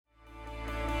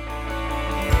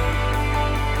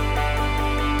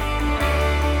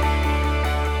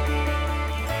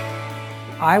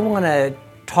I want to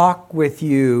talk with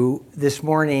you this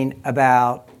morning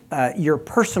about your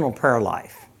personal prayer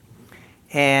life.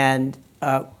 And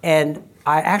I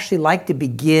actually like to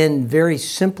begin very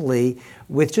simply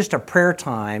with just a prayer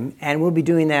time, and we'll be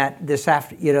doing that this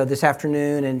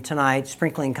afternoon and tonight,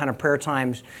 sprinkling kind of prayer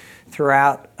times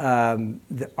throughout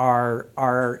our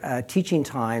teaching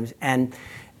times. And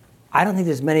I don't think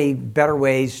there's many better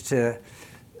ways to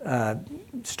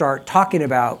start talking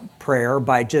about prayer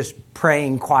by just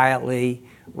praying quietly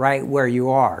right where you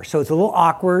are. So it's a little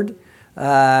awkward,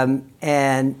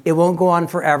 and it won't go on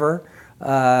forever.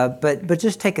 But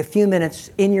just take a few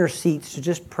minutes in your seats to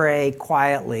just pray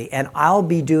quietly, and I'll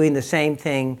be doing the same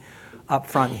thing up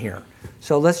front here.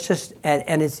 So let's just,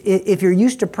 and if you're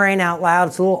used to praying out loud,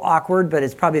 it's a little awkward, but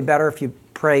it's probably better if you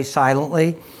pray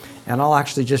silently. And I'll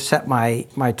actually just set my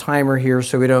timer here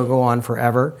so we don't go on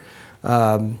forever.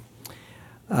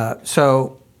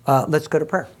 So let's go to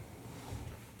prayer.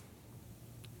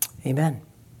 Amen.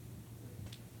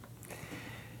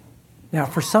 Now,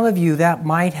 for some of you, that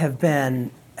might have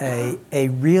been a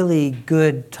really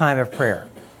good time of prayer,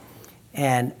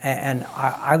 and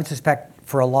I would suspect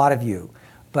for a lot of you,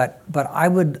 but I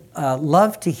would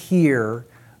love to hear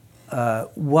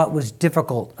what was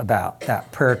difficult about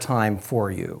that prayer time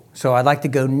for you. So I'd like to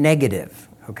go negative,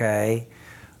 okay?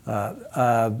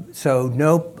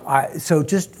 So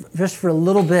just for a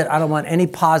little bit, I don't want any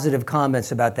positive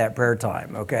comments about that prayer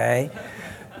time, okay?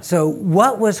 So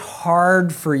what was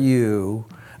hard for you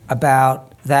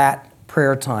about that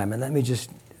prayer time? And let me just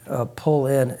pull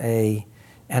in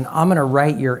and I'm going to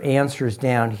write your answers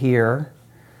down here.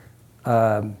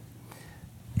 I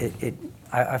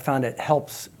found it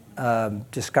helps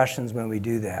discussions when we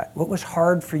do that. What was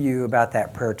hard for you about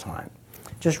that prayer time?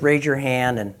 Just raise your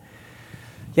hand and,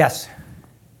 yes?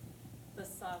 The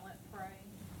silent praying.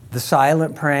 The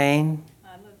silent praying.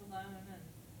 I live alone and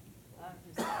I'm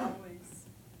just always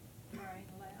praying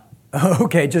loud.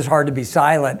 Okay, just hard to be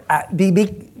silent.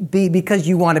 Because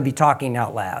you want to be talking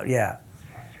out loud. Yeah.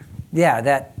 Yeah,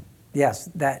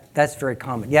 that's very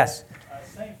common. Yes?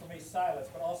 Same for me, silence,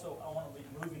 but also I want to be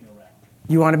moving around.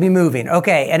 You want to be moving.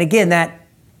 Okay, and again,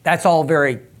 that's all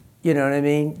very, you know what I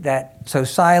mean? So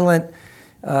silent,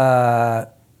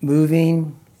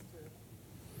 moving,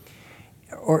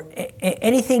 or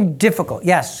anything difficult.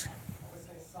 Yes? I would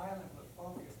say silent but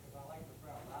focused because I like to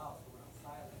pray out loud, so when I'm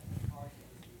silent, it's hard to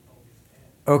just be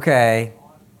focused in. Okay.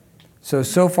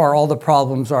 So far all the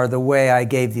problems are the way I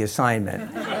gave the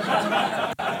assignment.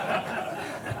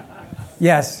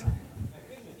 Yes?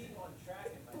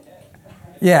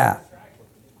 Yeah.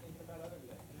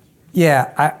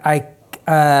 Yeah,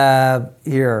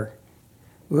 here.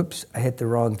 Whoops, I hit the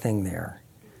wrong thing there.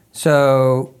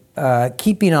 So,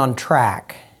 keeping on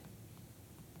track.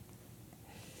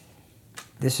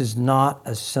 This is not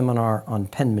a seminar on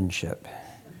penmanship.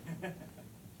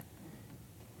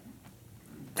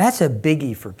 That's a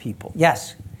biggie for people.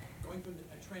 Yes? Going through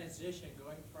a transition,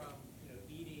 going from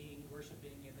eating,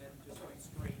 worshiping, and then just going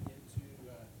straight into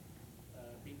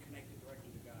being connected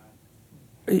directly to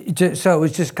God. So it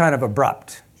was just kind of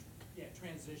abrupt. Yeah,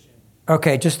 transition.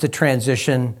 Okay, just the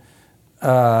transition,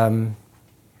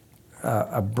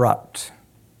 abrupt.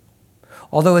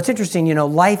 Although it's interesting,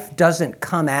 life doesn't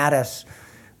come at us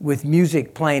with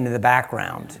music playing in the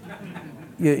background.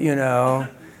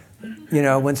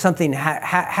 When something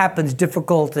happens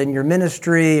difficult in your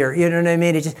ministry, or you know what I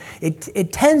mean,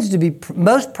 it tends to be,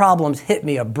 most problems hit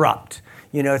me abrupt.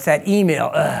 It's that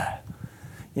email,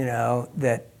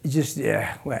 that just,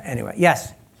 well, anyway,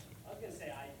 yes? I was going to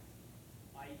say,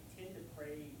 I tend to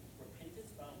pray repentance,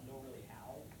 but I don't know really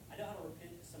how. I know how to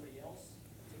repent to somebody else.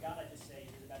 To God, I just say,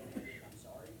 here's about the I'm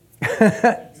sorry. I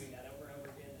keep doing that over and over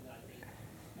again, and I think,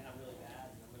 and I'm really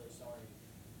bad, and I'm really sorry.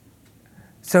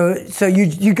 So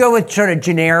you go with sort of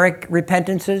generic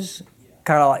repentances? Yeah.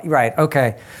 Kind of like, right,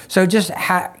 okay. So just,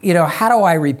 how do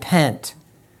I repent?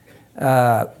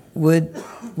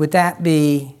 Would that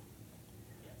be,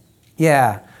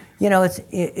 yeah.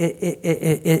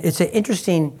 It's an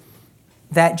interesting,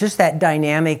 that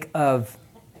dynamic of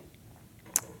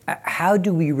how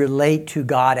do we relate to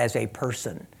God as a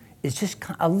person is just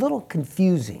a little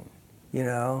confusing,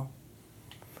 Yes?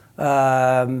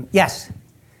 I would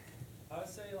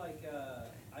say,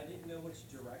 I didn't know which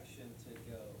direction to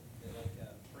go.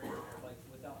 Prayer,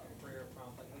 without a prayer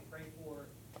prompt, hey, pray for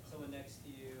someone next to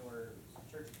you, or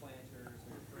church planters, or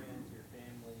your friends, or your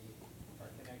family, or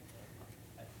connected.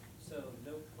 So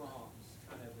no prompts.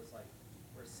 Kind of was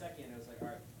for a second, I was all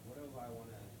right, what do I want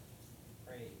to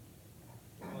pray?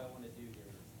 What do I want to do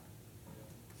during this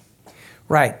time?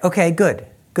 Right. Okay, good.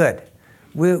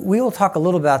 We will talk a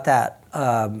little about that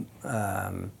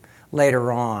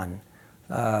later on.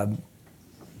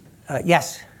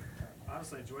 Yes?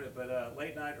 Honestly enjoyed it, but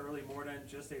late night, early morning,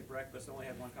 just ate breakfast, only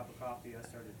had 1 cup of coffee. I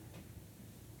started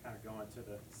kind of going to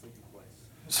the sleepy place.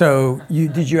 So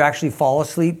did you actually fall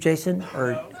asleep, Jason?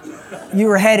 Or you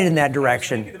were headed in that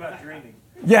direction? Thinking about dreaming.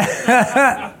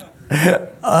 Yeah.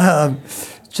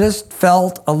 Just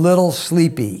felt a little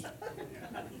sleepy.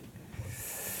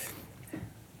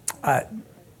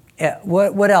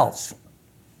 What else?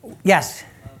 Yes.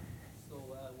 So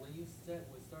when you said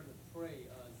we started to pray,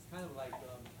 it's kind of like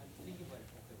I'm thinking like,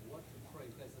 okay, what to pray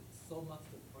because it's so much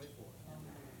to pray for.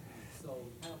 So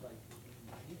kind of like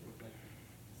you need to like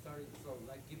starting to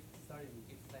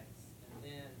give thanks,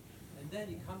 and then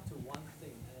you come to one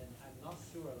thing, and I'm not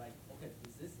sure like, okay,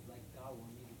 is this like God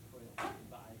want me to pray,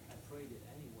 but I prayed it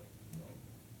anyway.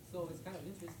 So it's kind of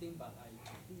interesting, but I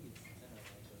think it's kind of like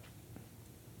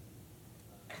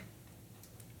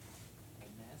a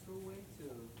natural way to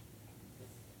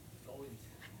just go into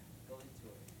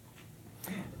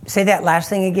it. Say that last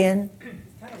thing again.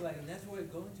 It's kind of like a natural way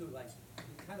of going to like it's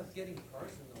kind of getting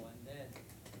personal, and then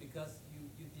because you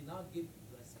did not give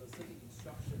like specific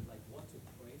instruction like what to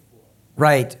pray for.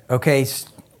 Right. Okay.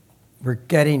 We're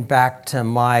getting back to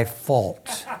my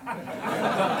fault.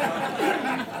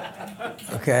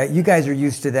 Okay. You guys are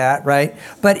used to that, right?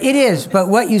 But it is. But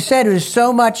what you said was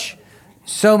so much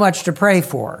to pray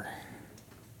for.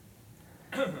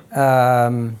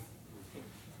 And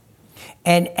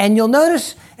you'll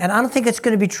notice, and I don't think it's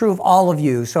going to be true of all of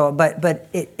you. So, but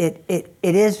it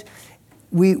is.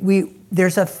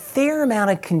 There's a fair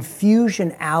amount of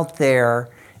confusion out there.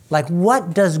 Like,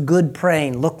 what does good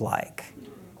praying look like?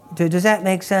 Does that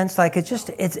make sense? Like,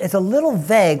 it's a little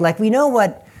vague. Like, we know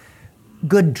what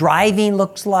good driving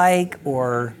looks like,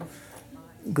 or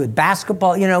good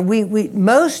basketball. You know, we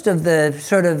most of the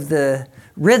sort of the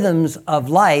rhythms of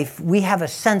life, we have a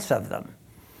sense of them.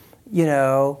 You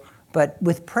know, but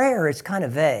with prayer, it's kind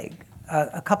of vague.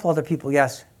 A couple other people,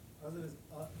 yes.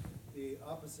 The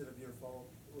opposite of your fault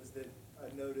was that I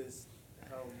noticed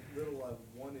how little I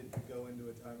wanted to go into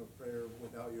a time of prayer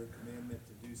without your commandment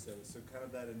to do so. So kind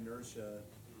of that inertia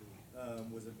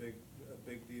was a big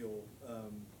deal.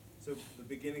 So the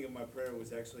beginning of my prayer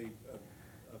was actually a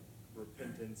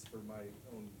repentance for my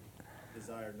own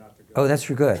desire not to go. Oh, that's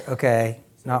good. Okay.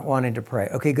 Not wanting to pray.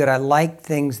 Okay, good. I like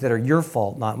things that are your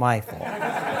fault, not my fault.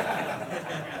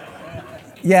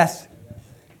 Yes?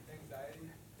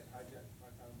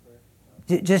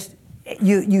 Just,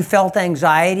 you felt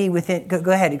anxiety within,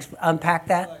 go ahead, unpack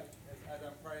that. As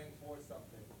I'm praying for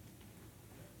something,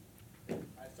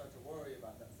 I start to worry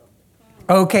about that something.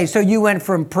 Okay, so you went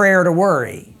from prayer to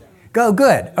worry. Go,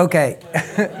 good. Okay.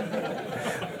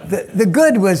 The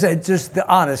good was just the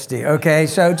honesty, okay?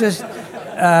 So just,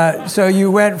 so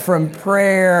you went from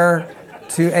prayer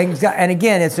to anxiety. And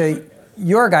again, it's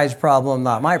your guy's problem,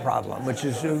 not my problem, which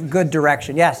is a good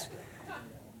direction. Yes?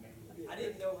 I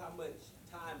didn't know how much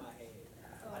time I had.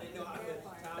 I didn't know how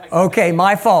much time. Okay,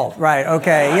 my fault. Right,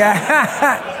 okay,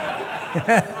 yeah. I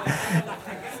feel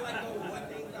like one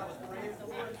thing I was praying for,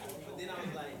 but then I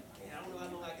was like, man, I don't know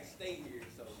how long I can stay here.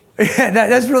 So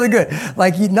That's really good.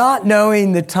 Like, you not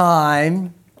knowing the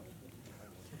time.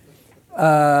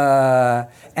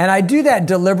 And I do that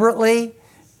deliberately,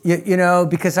 you know,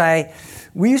 because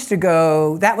we used to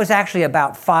go, that was actually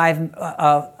about 4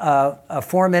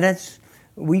 minutes.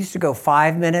 We used to go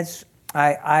 5 minutes.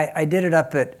 I did it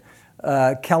up at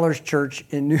Keller's Church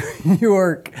in New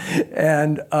York.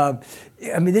 And I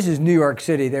mean, this is New York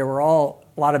City. They were all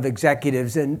a lot of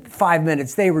executives. And 5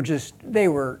 minutes, they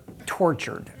were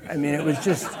tortured. I mean, it was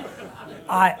just,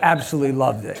 I absolutely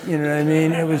loved it. You know what I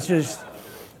mean? It was just,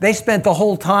 they spent the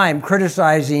whole time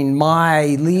criticizing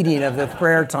my leading of the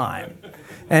prayer time.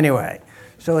 Anyway,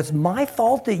 so it's my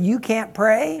fault that you can't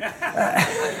pray?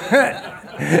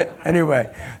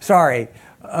 Anyway, sorry.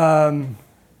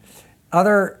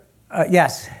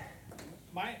 Yes?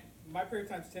 My prayer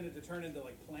times tended to turn into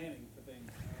like planning for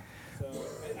things. So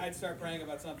I'd start praying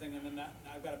about something, and then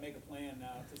I've got to make a plan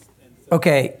now.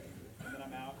 Okay. And then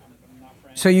I'm out. I'm not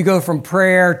praying. So you go from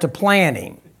prayer to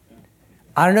planning.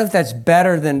 I don't know if that's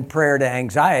better than prayer to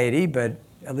anxiety, but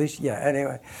at least, yeah,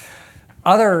 anyway.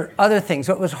 Other things,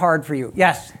 what was hard for you?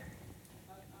 Yes?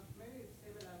 Maybe it's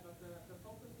similar, but the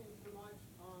focusing too much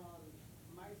on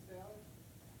myself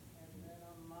and then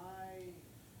on my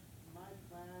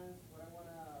plans, what I want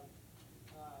to,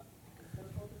 instead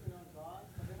of focusing on God,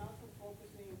 but then also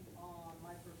focusing on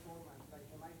my performance. Like,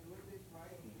 am I doing this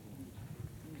right?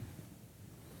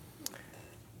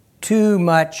 Too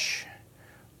much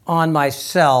on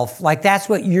myself. Like, that's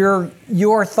what your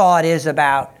thought is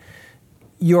about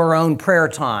your own prayer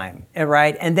time,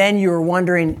 right? And then you're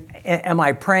wondering, am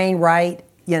I praying right?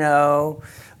 You know,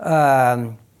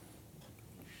 and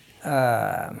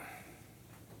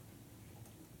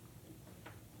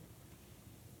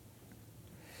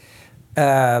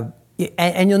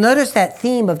you'll notice that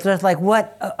theme of just like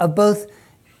what of both.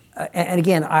 And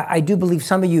again, I do believe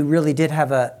some of you really did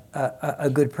have a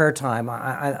good prayer time.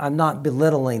 I'm not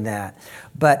belittling that,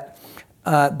 but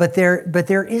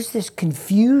there is this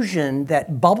confusion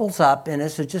that bubbles up in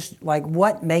us of just like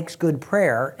what makes good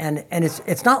prayer, and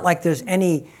it's not like there's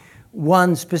any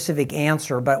one specific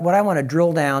answer. But what I want to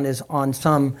drill down is on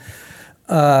some.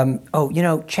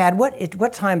 Chad,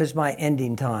 what time is my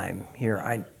ending time here?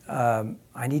 I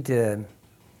need to.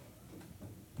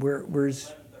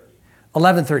 Where's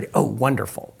 11:30? Oh,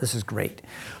 wonderful! This is great.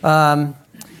 Let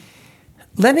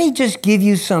me just give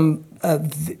you some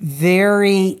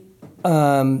very.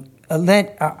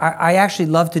 I actually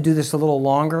love to do this a little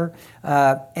longer,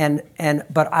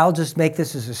 but I'll just make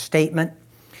this as a statement.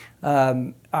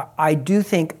 I do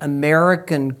think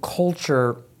American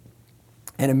culture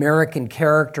and American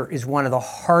character is one of the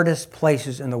hardest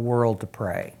places in the world to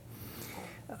pray.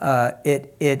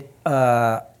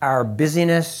 Our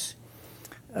busyness,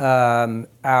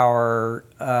 our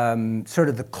sort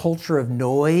of the culture of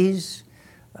noise,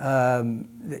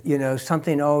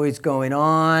 something always going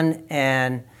on,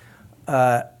 and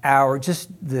our just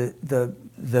the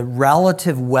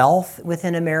relative wealth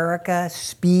within America,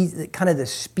 kind of the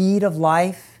speed of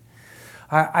life.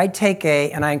 I take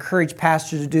and I encourage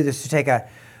pastors to do this, to take a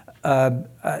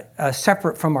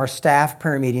separate from our staff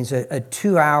prayer meetings, a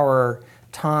 2-hour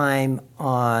time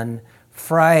on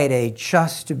Friday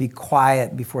just to be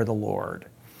quiet before the Lord.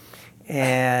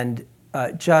 And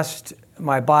just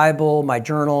my Bible, my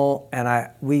journal, and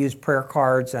we use prayer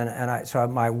cards, so I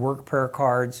have my work prayer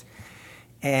cards,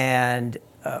 and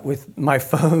with my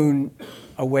phone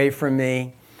away from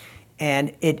me.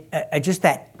 And just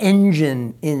that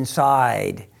engine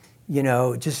inside,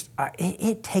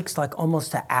 it takes like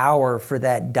almost an hour for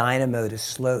that dynamo to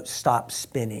stop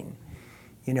spinning,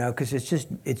 because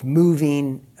it's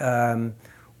moving,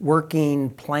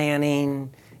 working,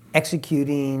 planning,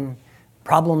 executing,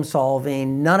 problem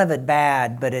solving. None of it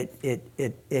bad, but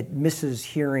it misses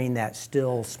hearing that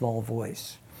still small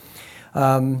voice.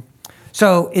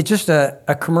 So it's just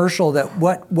a commercial that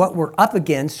what we're up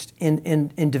against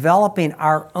in developing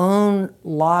our own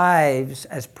lives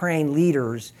as praying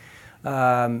leaders,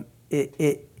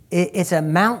 it's a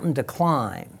mountain to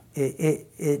climb.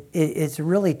 It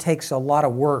really takes a lot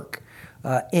of work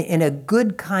in a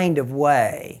good kind of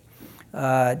way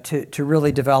to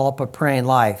really develop a praying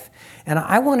life. And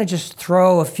I want to just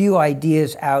throw a few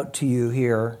ideas out to you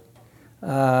here.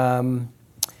 I'm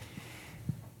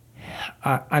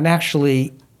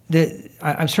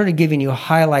sort of giving you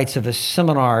highlights of a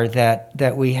seminar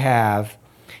that we have,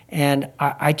 and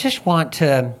I just want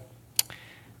to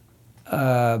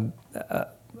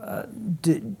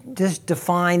just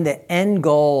define the end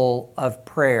goal of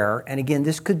prayer. And again,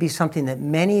 this could be something that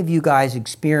many of you guys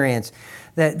experience.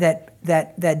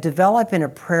 That developing a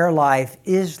prayer life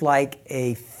is like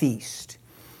a feast,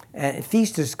 and a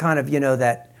feast is kind of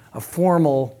that a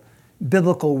formal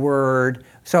biblical word.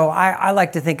 So I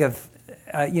like to think of,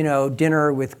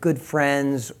 dinner with good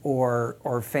friends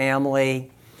or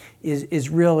family is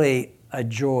really a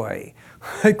joy.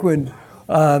 Like when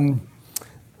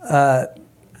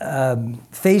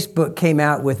Facebook came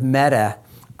out with Meta,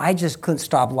 I just couldn't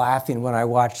stop laughing when I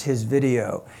watched his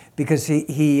video, because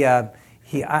he I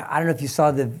don't know if you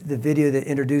saw the video that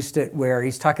introduced it, where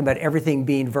he's talking about everything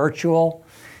being virtual,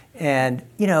 and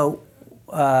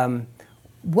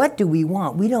what do we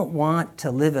want? We don't want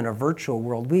to live in a virtual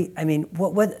world.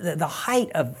 What the height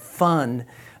of fun,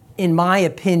 in my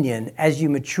opinion, as you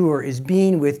mature, is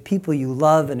being with people you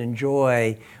love and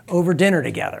enjoy over dinner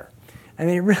together.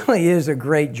 It really is a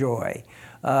great joy.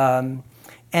 And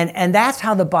that's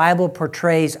how the Bible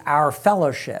portrays our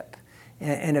fellowship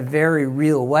in a very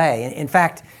real way. In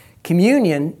fact,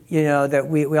 communion, that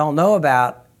we all know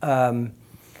about,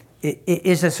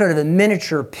 is a sort of a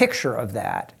miniature picture of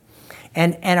that.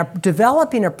 And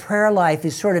developing a prayer life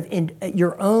is sort of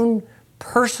your own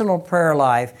personal prayer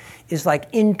life is like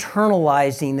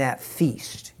internalizing that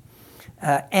feast.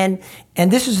 And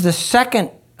this is the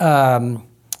second,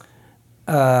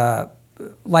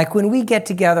 like when we get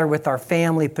together with our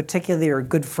family, particularly our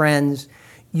good friends,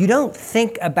 you don't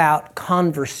think about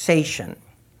conversation.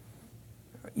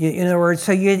 In other words,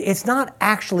 it's not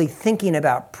actually thinking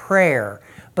about prayer,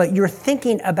 but you're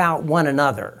thinking about one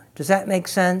another. Does that make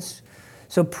sense?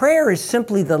 So prayer is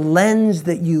simply the lens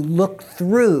that you look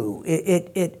through.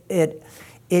 It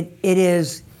it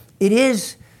is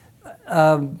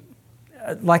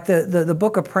like the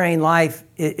book of Praying Life.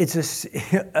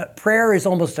 Prayer is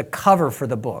almost a cover for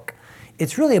the book.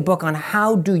 It's really a book on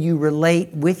how do you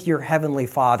relate with your Heavenly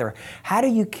Father? How do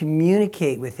you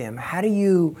communicate with Him? How do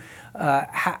you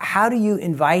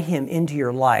invite Him into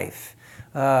your life?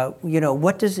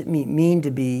 What does it mean to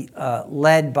be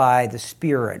led by the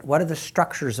Spirit? What are the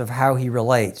structures of how He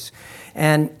relates?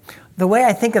 And the way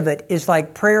I think of it is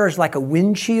like prayer is like a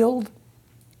windshield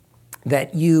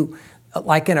that you,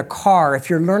 like in a car, if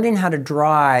you're learning how to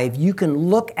drive, you can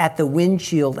look at the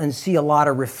windshield and see a lot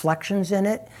of reflections in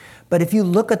it. But if you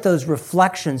look at those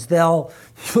reflections, you'll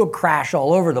crash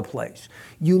all over the place.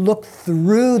 You look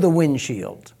through the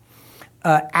windshield,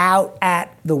 out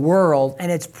at the world, and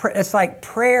it's like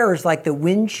prayer is like the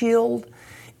windshield.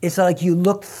 It's like you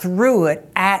look through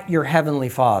it at your Heavenly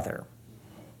Father.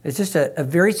 It's just a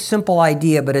very simple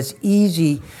idea, but it's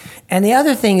easy. And the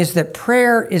other thing is that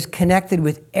prayer is connected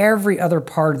with every other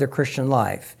part of the Christian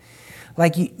life.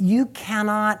 Like you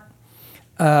cannot...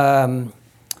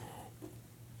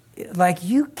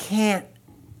 you can't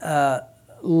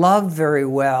love very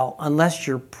well unless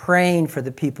you're praying for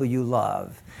the people you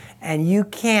love. And you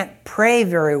can't pray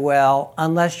very well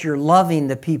unless you're loving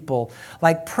the people.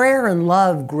 Like prayer and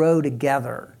love grow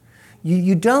together.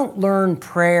 You don't learn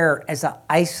prayer as an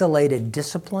isolated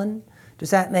discipline.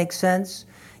 Does that make sense?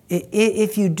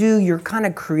 If you do, you're kind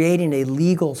of creating a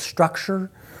legal structure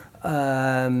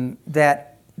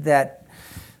that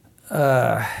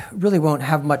really won't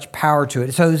have much power to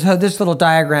it. So this little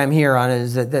diagram here on it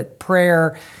is that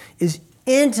prayer is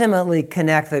intimately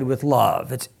connected with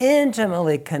love. It's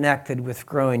intimately connected with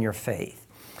growing your faith.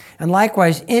 And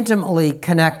likewise, intimately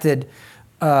connected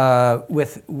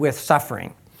with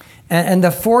suffering. And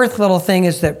the fourth little thing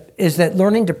is that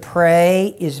learning to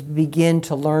pray is begin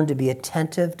to learn to be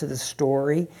attentive to the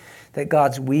story that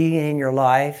God's weaving in your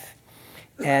life.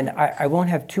 And I won't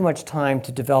have too much time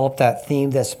to develop that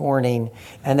theme this morning.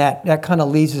 And that kind of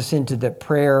leads us into that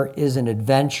prayer is an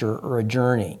adventure or a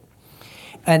journey.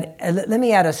 And let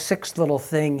me add a sixth little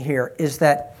thing here, is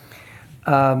that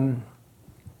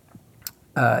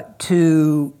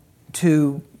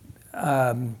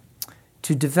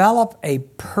to develop a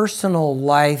personal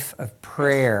life of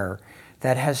prayer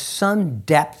that has some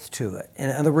depth to it. In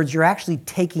other words, you're actually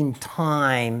taking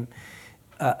time,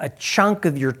 a chunk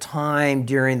of your time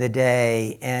during the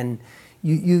day, and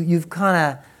you've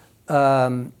kind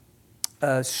of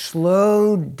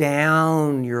slowed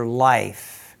down your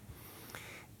life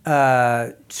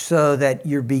so that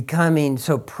you're becoming,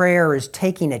 so prayer is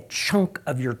taking a chunk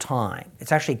of your time.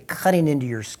 It's actually cutting into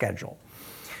your schedule.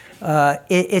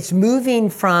 It's moving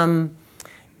from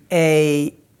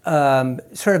a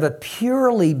sort of a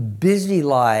purely busy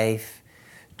life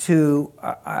to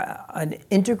an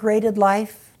integrated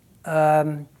life,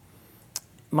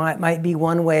 might be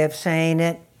one way of saying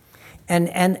it.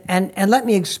 And let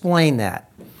me explain that.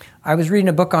 I was reading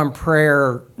a book on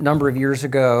prayer a number of years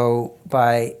ago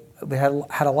we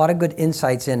had a lot of good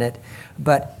insights in it,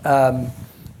 but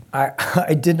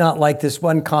I did not like this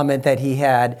one comment that he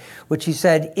had, which he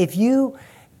said, if you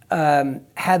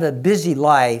have a busy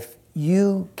life,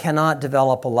 you cannot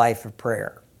develop a life of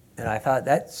prayer. And I thought,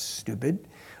 that's stupid.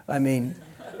 Read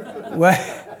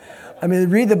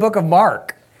the book of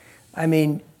Mark.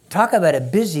 Talk about a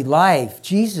busy life.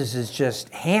 Jesus is just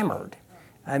hammered.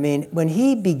 When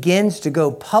he begins to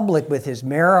go public with his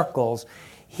miracles,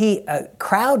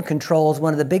 crowd control is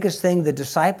one of the biggest things the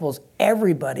disciples,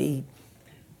 everybody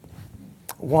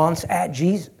wants at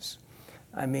Jesus.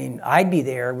 I'd be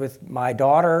there with my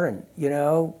daughter, and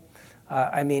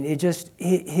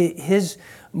his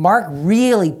Mark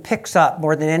really picks up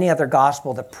more than any other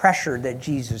gospel the pressure that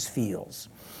Jesus feels.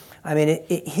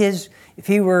 If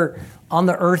he were on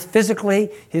the earth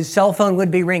physically, his cell phone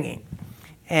would be ringing,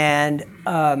 and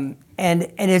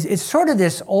it's sort of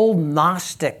this old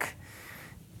Gnostic.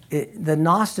 The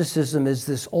Gnosticism is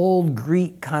this old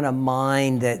Greek kind of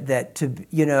mind that to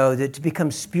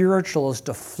become spiritual is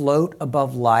to float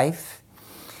above life.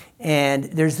 And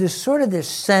there's this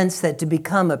sense that to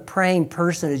become a praying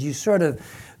person is you sort of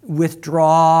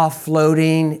withdraw,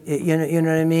 floating, you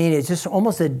know what I mean? It's just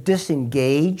almost a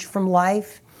disengage from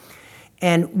life.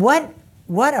 And what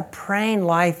a praying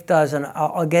life does, and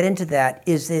I'll get into that,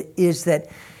 is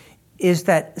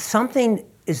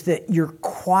that your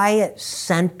quiet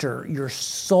center, your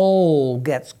soul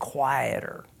gets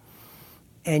quieter,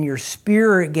 and your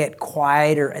spirit get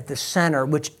quieter at the center,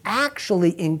 which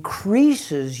actually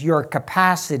increases your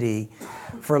capacity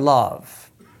for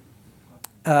love.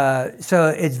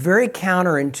 So it's very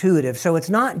counterintuitive. So it's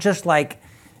not just like,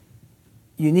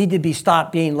 you need to be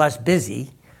stopped being less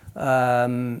busy.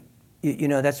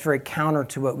 That's very counter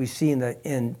to what we see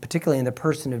particularly in the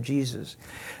person of Jesus.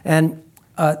 And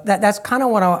that's kind of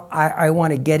what I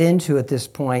want to get into at this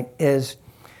point is,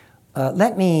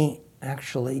 let me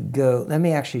actually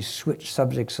switch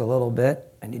subjects a little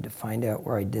bit. I need to find out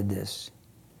where I did this.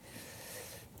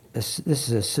 This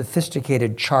is a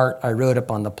sophisticated chart I wrote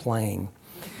up on the plane.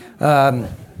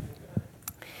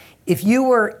 If you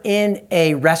were in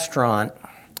a restaurant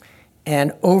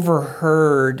and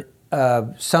overheard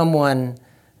someone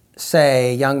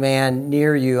say, a young man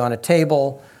near you on a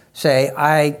table, say,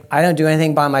 I don't do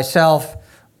anything by myself,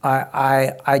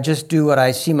 I just do what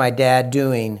I see my dad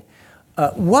doing,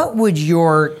 what would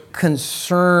your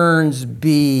concerns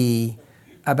be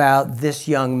about this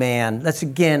young man? Let's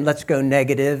go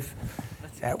negative.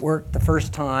 That worked the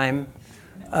first time.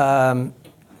 What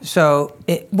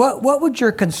would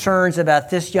your concerns about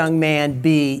this young man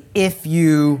be if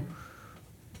you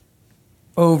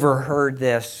overheard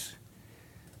this?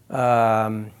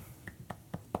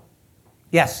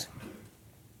 Yes?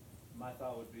 My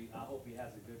thought would be, I hope he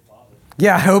has a good father.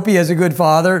 Yeah, I hope he has a good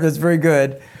father. That's very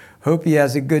good. Hope he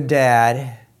has a good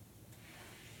dad.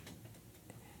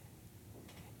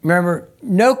 Remember,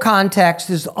 no context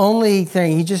is the only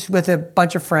thing. He's just with a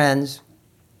bunch of friends.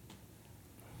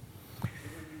 It would be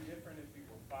different if you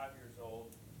were 5 years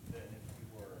old than if you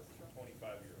were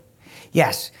 25 years old.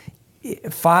 Yes,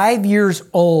 5 years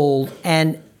old,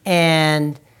 and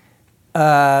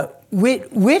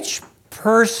which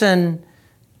person?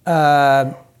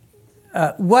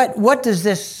 What does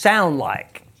this sound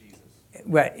like? Jesus.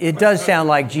 Well, it does sound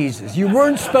like Jesus. You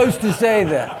weren't supposed to say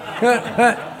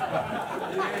that.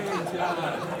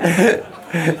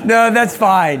 No, that's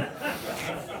fine.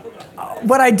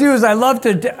 What I do is I love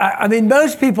to.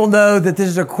 Most people know that this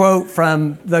is a quote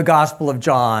from the Gospel of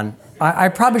John. I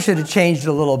probably should have changed it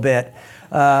a little bit,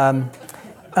 but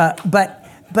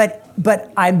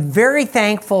I'm very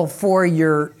thankful for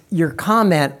your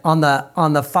comment on the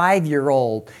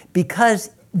 5-year-old,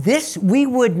 because we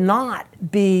would not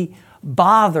be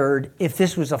bothered if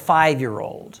this was a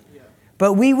 5-year-old,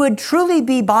 but we would truly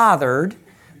be bothered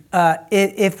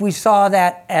if we saw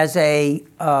that as a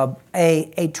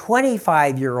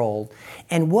 25-year-old.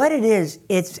 And what it is,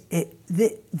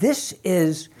 this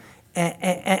is.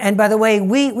 And by the way,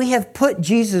 we have put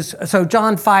Jesus, so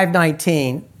John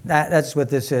 5:19, that's what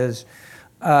this is.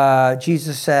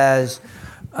 Jesus says,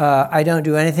 I don't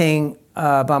do anything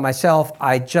by myself.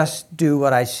 I just do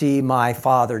what I see my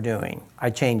Father doing. I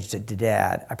changed it to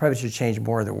Dad. I probably should change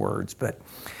more of the words, but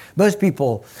most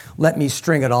people let me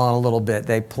string it on a little bit.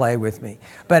 They play with me.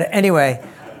 But anyway,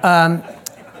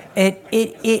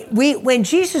 when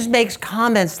Jesus makes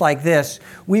comments like this,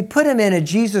 we put him in a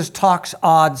Jesus talks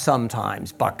odd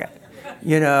sometimes bucket.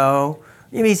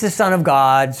 He's the Son of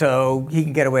God, so he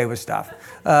can get away with stuff.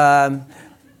 And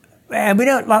we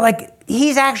don't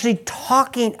he's actually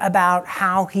talking about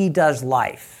how he does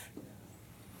life.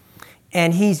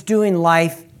 And he's doing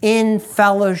life in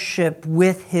fellowship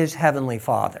with his Heavenly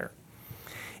Father.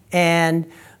 And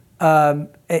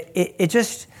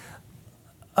just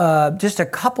a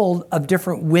couple of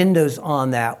different windows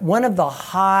on that. One of the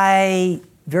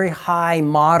very high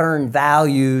modern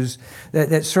values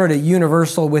that's sort of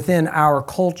universal within our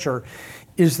culture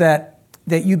is that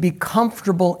you be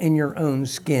comfortable in your own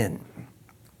skin.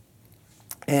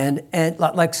 And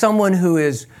like someone who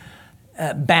is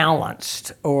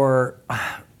balanced, or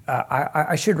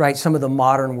I should write some of the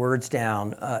modern words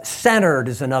down. Centered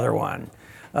is another one.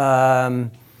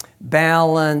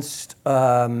 Balanced,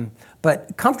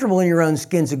 but comfortable in your own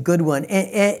skin is a good one.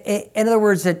 In other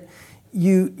words, that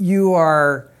you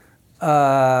are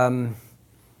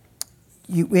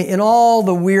in all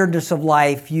the weirdness of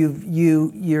life,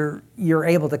 you're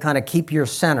able to kind of keep your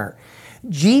center.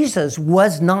 Jesus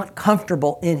was not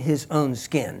comfortable in his own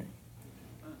skin.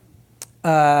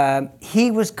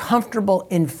 He was comfortable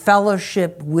in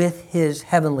fellowship with his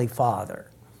Heavenly Father.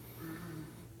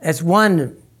 That's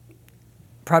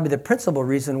probably the principal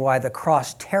reason why the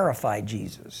cross terrified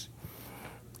Jesus.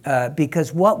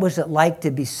 Because what was it like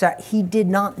to be set? He did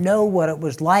not know what it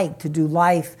was like to do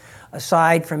life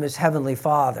aside from his Heavenly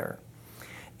Father.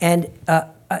 And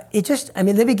let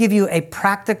me give you a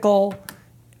couple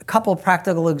of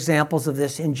practical examples of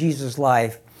this in Jesus'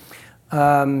 life.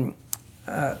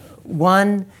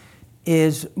 One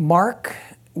is Mark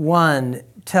 1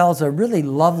 tells a really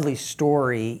lovely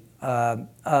story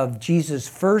of Jesus'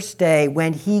 first day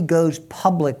when he goes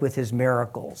public with his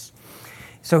miracles.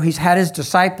 So he's had his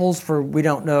disciples for, we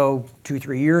don't know,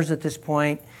 2-3 years at this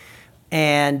point.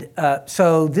 And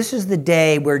so this is the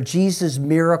day where Jesus'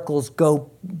 miracles go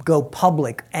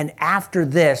public. And after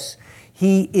this,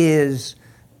 he is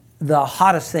the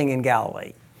hottest thing in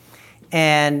Galilee.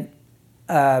 And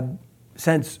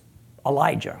since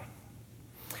Elijah.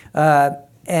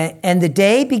 And the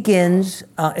day begins,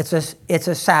 it's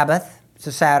a Sabbath, it's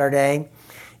a Saturday,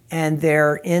 and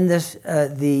they're in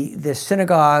the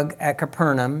synagogue at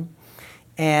Capernaum,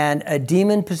 and a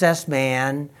demon-possessed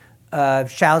man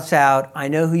shouts out, "I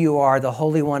know who you are, the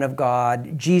Holy One of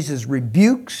God." Jesus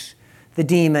rebukes the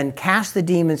demon, casts the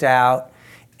demons out,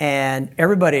 and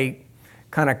everybody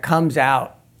kind of comes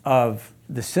out of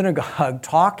the synagogue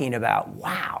talking about,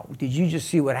 "Wow, did you just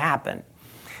see what happened?"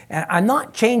 And I'm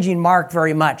not changing Mark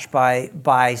very much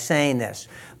by saying this,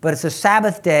 but it's a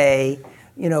Sabbath day,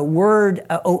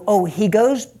 he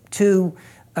goes to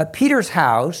Peter's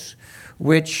house,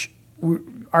 which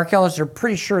archaeologists are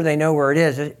pretty sure they know where it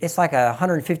is. It's like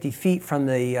 150 feet from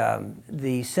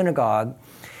the synagogue.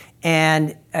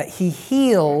 And he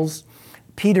heals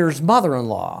Peter's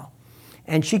mother-in-law.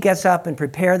 And she gets up and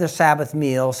prepares the Sabbath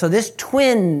meal. So this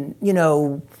twin,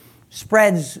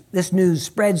 this news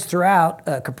spreads throughout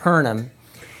Capernaum.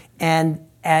 And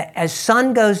as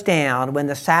sun goes down, when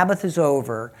the Sabbath is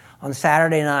over on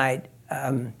Saturday night,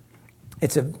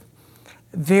 it's a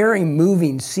very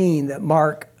moving scene that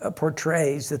Mark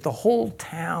portrays, that the whole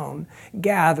town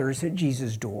gathers at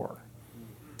Jesus' door.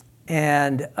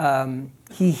 And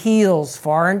he heals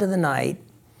far into the night.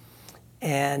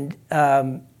 And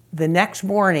the next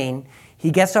morning,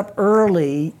 he gets up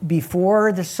early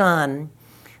before the sun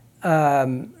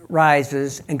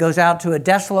rises and goes out to a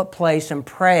desolate place and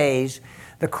prays.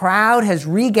 The crowd has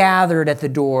regathered at the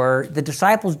door. The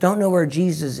disciples don't know where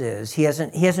Jesus is. He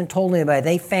hasn't told anybody.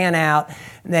 They fan out,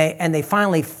 and they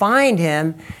finally find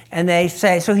him, and they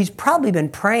say, so he's probably been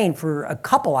praying for a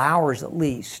couple hours at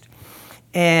least.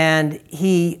 And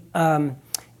he and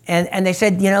they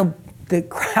said, the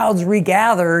crowd's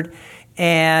regathered,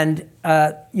 and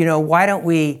why don't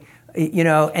we,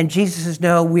 and Jesus says,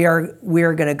 no, we are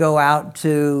going to go out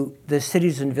to the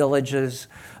cities and villages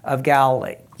of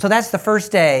Galilee. So that's the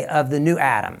first day of the new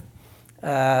Adam,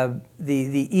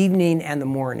 the evening and the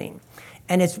morning,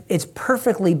 and it's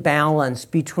perfectly balanced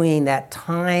between that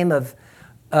time of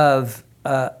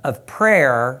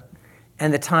prayer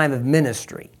and the time of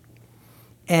ministry,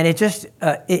 and it's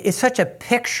such a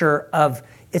picture of,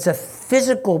 it's a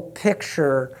physical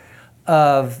picture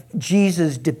of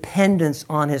Jesus' dependence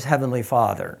on his Heavenly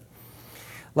Father.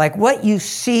 Like what you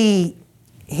see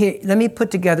here, let me put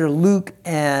together Luke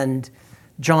and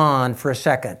John for a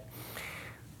second.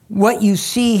 What you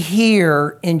see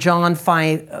here in John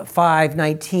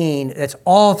 5:19, that's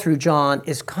all through John,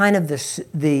 is kind of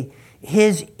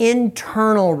his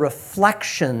internal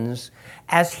reflections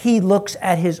as he looks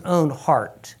at his own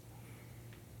heart.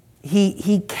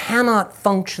 He cannot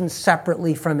function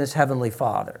separately from his Heavenly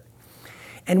Father.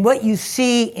 And what you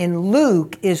see in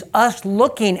Luke is us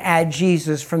looking at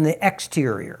Jesus from the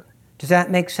exterior. Does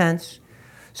that make sense?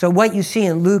 So what you see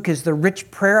in Luke is the rich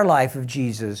prayer life of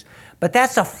Jesus, but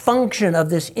that's a function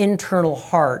of this internal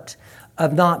heart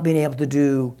of not being able to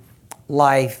do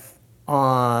life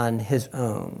on his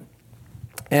own.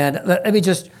 And let me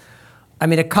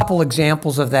a couple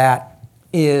examples of that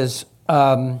is,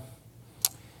 or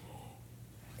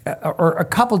a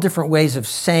couple different ways of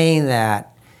saying that.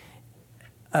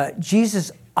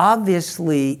 Jesus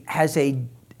obviously has a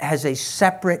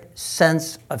separate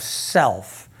sense of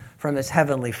self from his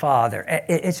Heavenly Father.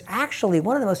 It's actually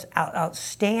one of the most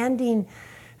outstanding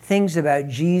things about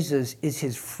Jesus is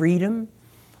his freedom.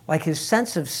 Like his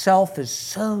sense of self is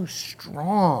so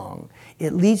strong.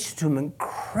 It leads to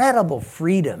incredible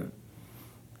freedom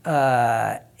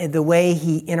in the way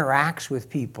he interacts with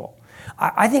people.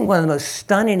 I think one of the most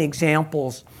stunning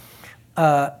examples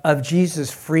of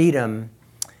Jesus' freedom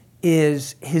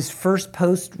is his first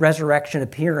post-resurrection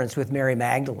appearance with Mary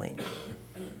Magdalene.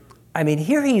 I mean,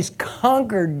 here he's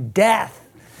conquered death.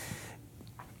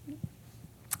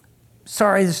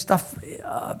 Sorry, this stuff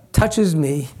touches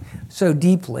me so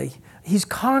deeply. He's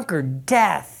conquered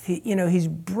death. He's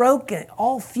broken.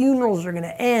 All funerals are going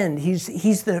to end.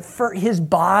 His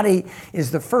body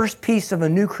is the first piece of a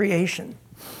new creation.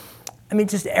 I mean,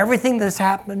 just everything that's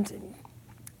happened.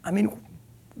 I mean,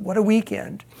 what a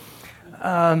weekend.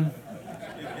 And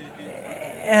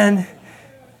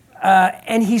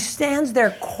he stands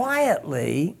there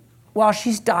quietly while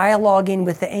she's dialoguing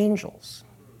with the angels.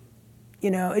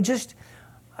 It just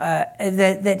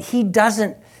that he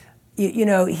doesn't.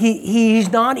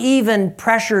 He's not even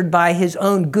pressured by his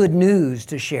own good news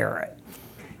to share it.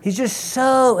 He's just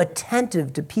so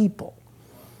attentive to people.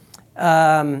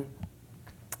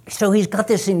 So he's got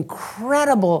this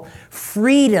incredible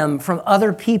freedom from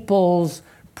other people's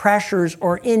pressures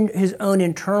or in his own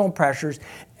internal pressures.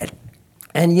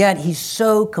 And yet he's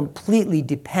so completely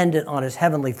dependent on his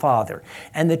Heavenly Father.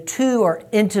 And the two are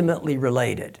intimately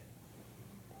related.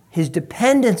 His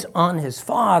dependence on his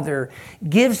Father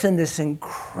gives him this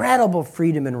incredible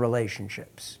freedom in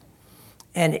relationships.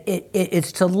 And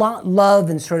it's to love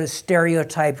in sort of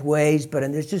stereotyped ways, but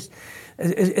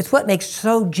it's what makes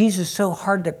Jesus so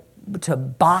hard to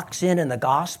box in the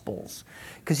Gospels,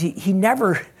 because he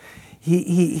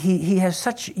has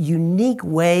such unique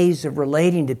ways of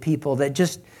relating to people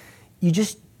that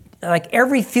like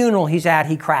every funeral he's at,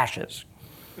 he crashes.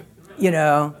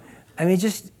 I mean, he's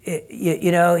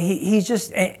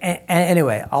just,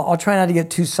 anyway, I'll try not to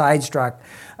get too sidetracked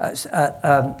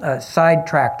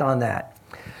on that.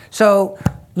 So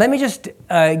let me just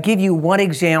give you one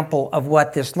example of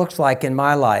what this looks like in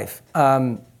my life.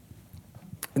 God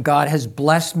has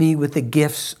blessed me with the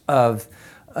gifts of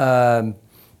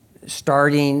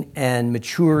starting and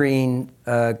maturing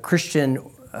Christian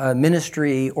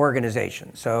ministry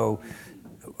organization. So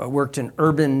I worked in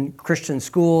urban Christian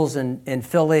schools in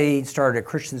Philly, started a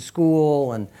Christian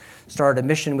school and started a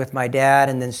mission with my dad,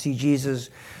 and then See Jesus.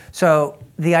 So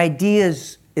the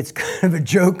ideas, it's kind of a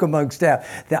joke among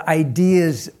staff. The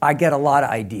ideas, I get a lot of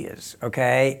ideas,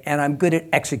 okay? And I'm good at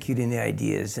executing the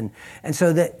ideas. And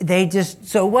so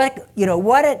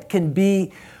what it can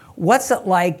be, what's it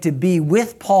like to be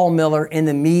with Paul Miller in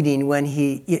the meeting when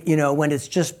when it's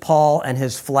just Paul and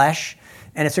his flesh,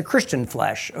 and it's a Christian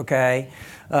flesh, okay?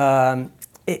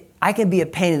 I can be a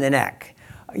pain in the neck.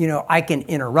 I can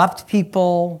interrupt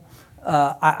people.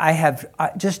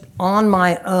 Just on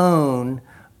my own,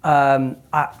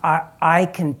 I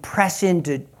can press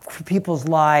into people's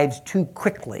lives too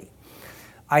quickly.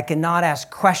 I cannot ask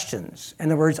questions. In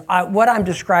other words, what I'm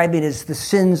describing is the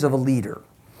sins of a leader,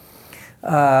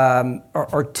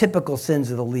 or typical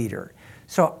sins of the leader.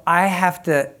 So I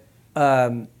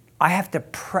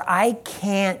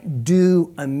can't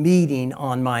do a meeting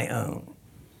on my own.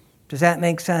 Does that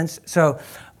make sense? So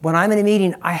when I'm in a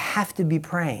meeting, I have to be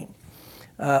praying.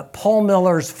 Paul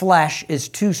Miller's flesh is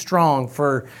too strong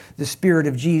for the Spirit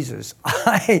of Jesus.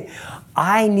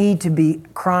 I need to be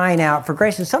crying out for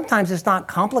grace. And sometimes it's not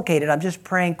complicated. I'm just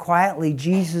praying quietly,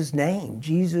 Jesus' name,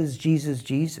 Jesus, Jesus,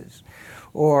 Jesus.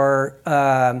 Or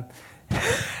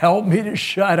help me to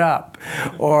shut up.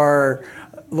 Or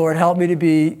Lord, help me to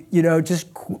be, just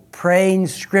praying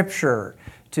Scripture,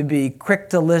 to be quick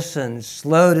to listen,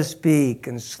 slow to speak,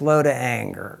 and slow to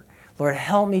anger. Lord,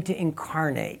 help me to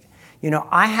incarnate.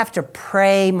 I have to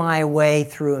pray my way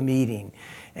through a meeting.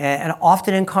 And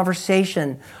often in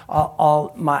conversation,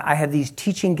 I have these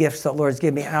teaching gifts that Lord's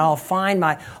given me, and I'll find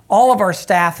all of our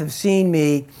staff have seen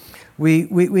me.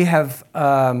 We have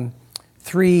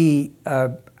 3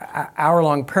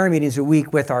 hour-long prayer meetings a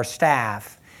week with our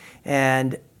staff.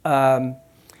 And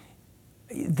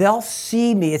they'll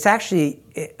see me. It's actually,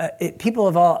 people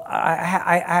have all,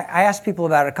 I asked people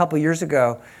about it a couple years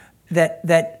ago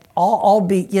that I'll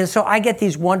be, so I get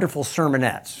these wonderful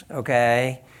sermonettes,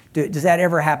 okay? Does that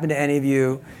ever happen to any of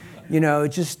you?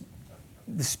 Just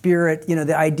the Spirit,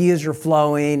 the ideas are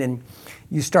flowing and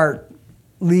you start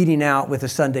leading out with a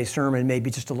Sunday sermon,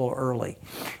 maybe just a little early.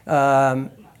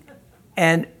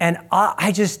 And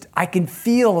I can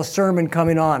feel a sermon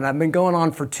coming on. I've been going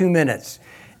on for 2 minutes.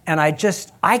 And I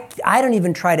don't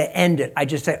even try to end it. I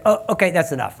just say, oh, okay,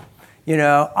 that's enough.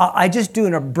 I just do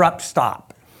an abrupt stop.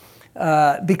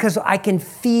 Because I can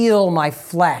feel my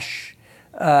flesh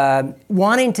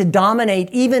wanting to dominate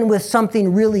even with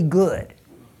something really good.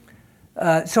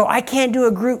 So I can't do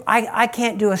a group, I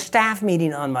can't do a staff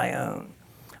meeting on my own.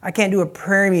 I can't do a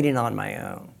prayer meeting on my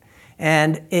own.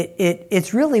 And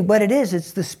it's really what it is.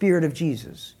 It's the Spirit of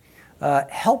Jesus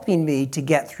helping me to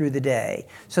get through the day.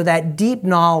 So that deep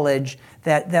knowledge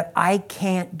that I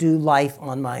can't do life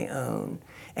on my own.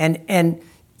 And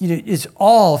it's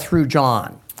all through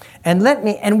John. And let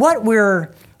me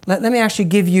actually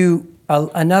give you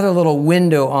another little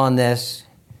window on this.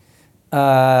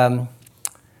 I'm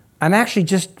actually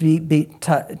just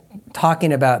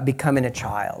talking about becoming a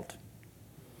child.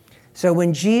 So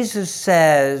when Jesus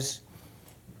says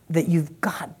that you've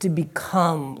got to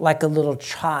become like a little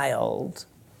child,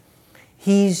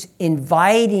 he's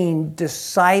inviting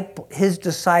his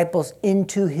disciples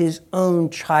into his own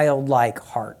childlike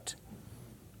heart.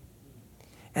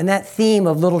 And that theme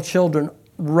of little children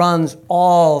runs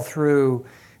all through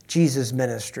Jesus'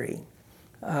 ministry.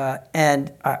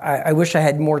 And I wish I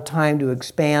had more time to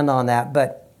expand on that,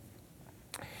 but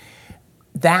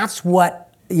that's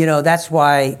what, that's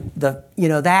why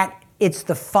that it's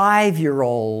the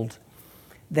 5-year-old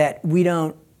that we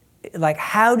don't, like,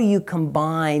 how do you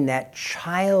combine that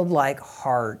childlike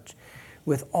heart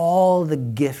with all the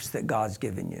gifts that God's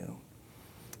given you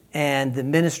and the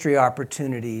ministry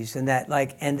opportunities and that,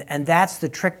 like, and that's the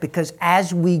trick, because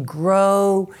as we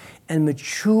grow and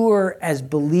mature as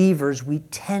believers, we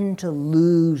tend to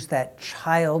lose that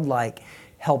childlike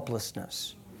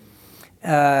helplessness.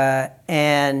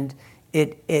 And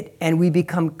we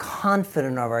become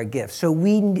confident of our gifts. So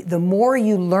the more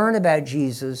you learn about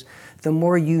Jesus, the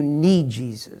more you need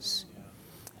Jesus.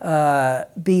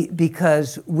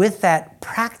 Because with that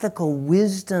practical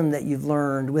wisdom that you've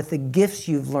learned, with the gifts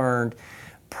you've learned,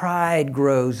 pride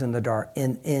grows in the dark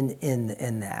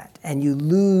in that, and you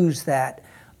lose that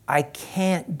I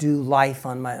can't do life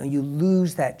on my own. You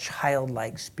lose that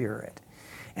childlike spirit,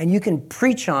 and you can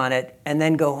preach on it and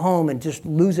then go home and just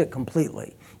lose it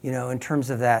completely. In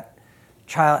terms of that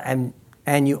child,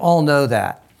 and you all know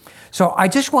that. So I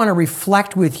just want to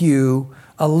reflect with you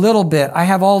a little bit. I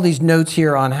have all these notes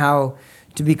here on how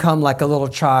to become like a little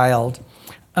child.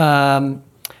 But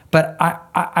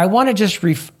I want to just,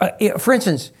 for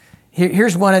instance,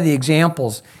 here's one of the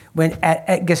examples. When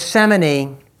at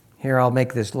Gethsemane, here, I'll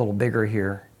make this a little bigger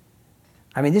here.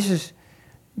 I mean, this is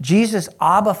Jesus,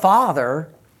 Abba, Father.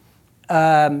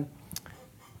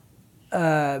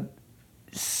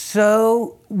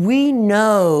 So we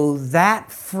know that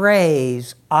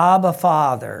phrase, Abba,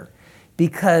 Father,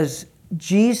 because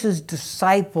Jesus'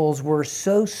 disciples were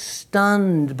so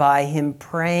stunned by him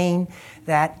praying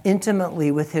that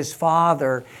intimately with his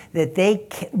Father that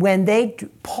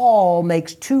Paul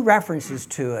makes 2 references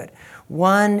to it,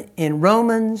 one in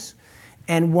Romans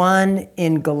and one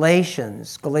in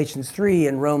Galatians 3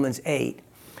 and Romans 8.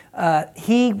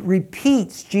 He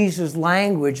repeats Jesus'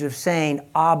 language of saying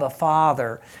Abba,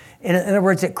 Father. In other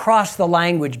words, it crossed the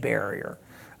language barrier.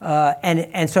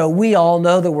 And so we all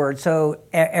know the word. So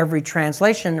every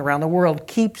translation around the world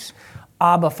keeps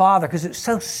Abba, Father, because it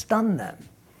so stunned them.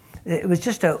 It was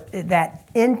just that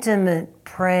intimate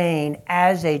praying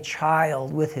as a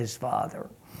child with his Father.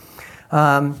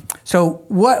 So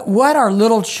what are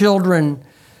little children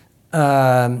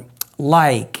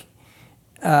like?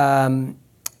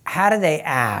 How do they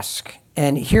ask?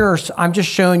 And I'm just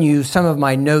showing you some of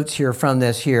my notes here from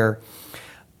this here.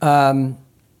 A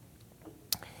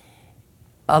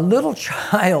little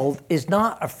child is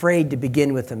not afraid to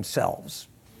begin with themselves.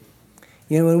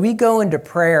 When we go into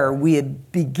prayer, we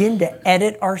begin to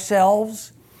edit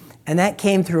ourselves, and that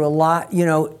came through a lot.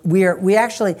 We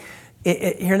actually,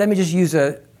 here, let me just use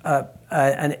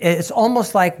it's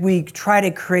almost like we try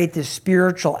to create this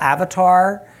spiritual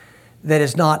avatar that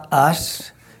is not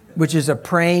us, which is a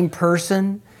praying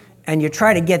person, and you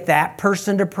try to get that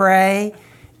person to pray,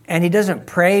 and he doesn't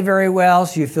pray very well,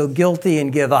 so you feel guilty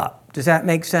and give up. Does that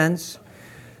make sense?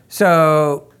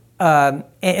 So, in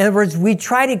other words, we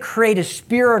try to create a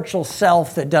spiritual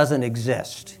self that doesn't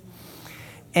exist.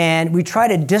 And we try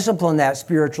to discipline that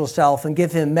spiritual self and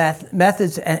give him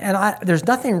methods. And there's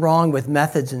nothing wrong with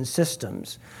methods and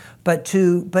systems, but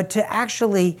to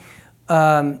actually,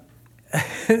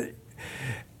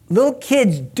 little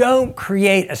kids don't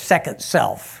create a second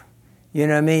self. You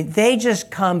know what I mean? They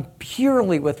just come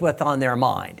purely with what's on their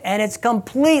mind. And it's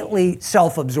completely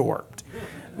self-absorbed,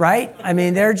 right? I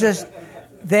mean,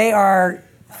 they are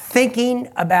thinking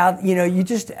about, you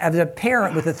just, as a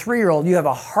parent with a 3-year-old, you have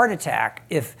a heart attack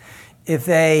if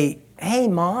they, hey,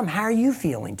 Mom, how are you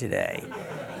feeling today?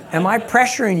 Am I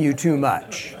pressuring you too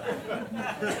much?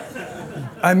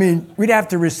 I mean, we'd have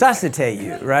to resuscitate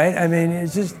you, right? I mean,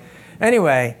 it's just,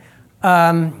 anyway.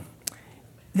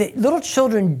 The little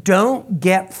children don't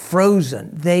get frozen.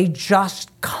 They just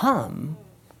come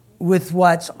with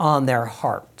what's on their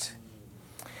heart.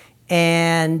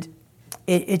 And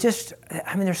there's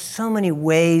so many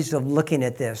ways of looking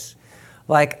at this.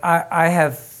 Like I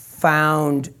have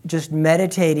found just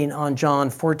meditating on John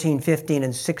 14, 15,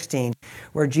 and 16,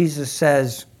 where Jesus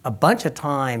says a bunch of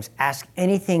times, ask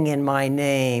anything in my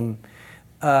name,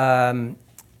 and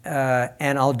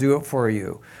I'll do it for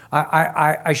you.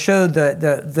 I showed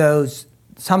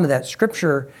some of that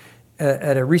scripture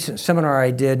at a recent seminar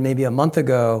I did maybe a month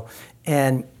ago,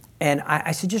 and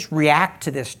I said just react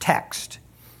to this text.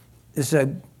 This is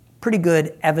a pretty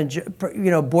good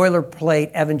boilerplate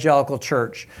evangelical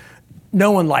church.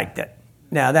 No one liked it.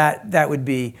 Now that would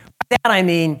be by that I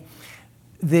mean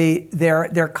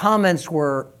their comments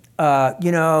were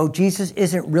Jesus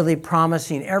isn't really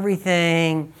promising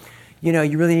everything.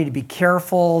 You really need to be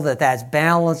careful that that's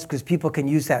balanced because people can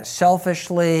use that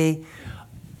selfishly.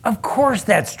 Of course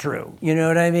that's true. You know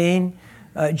what I mean?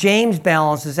 James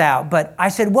balances out. But I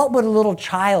said, what would a little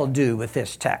child do with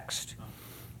this text?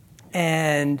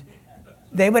 And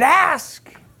they would ask,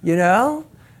 you know.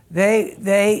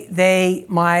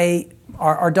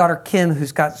 Our daughter Kim,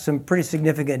 who's got some pretty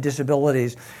significant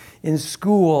disabilities, in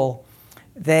school,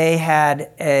 they had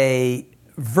a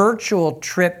virtual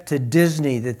trip to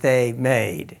Disney that they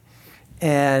made.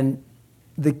 And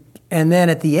then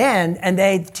at the end,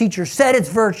 the teacher said it's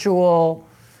virtual,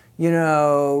 you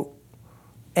know,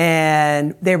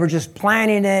 and they were just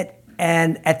planning it.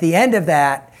 And at the end of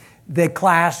that, the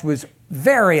class was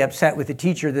very upset with the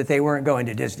teacher that they weren't going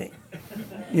to Disney.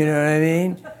 You know what I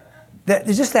mean?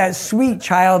 There's just that sweet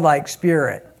childlike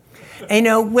spirit. And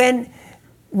you know,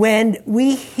 when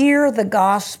we hear the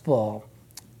gospel,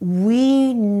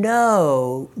 we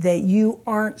know that you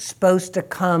aren't supposed to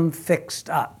come fixed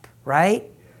up, right?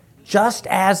 Just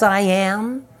as I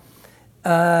am.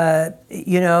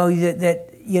 You know,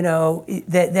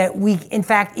 that we, in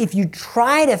fact, if you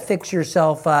try to fix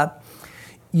yourself up,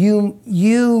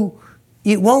 it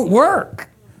won't work.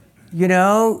 You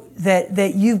know,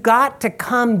 that you've got to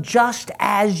come just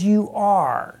as you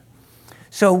are.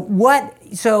 So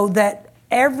that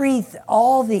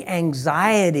all the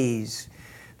anxieties,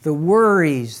 the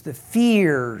worries, the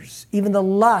fears, even the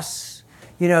lusts,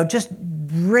 you know, just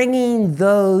bringing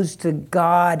those to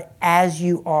God as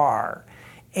you are.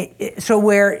 So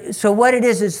what it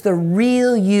is, it's the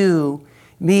real you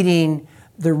meeting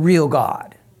the real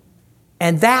God.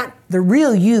 And that, the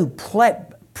real you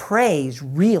prays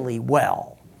really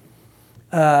well.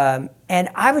 And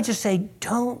I would just say,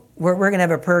 we're going to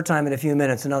have a prayer time in a few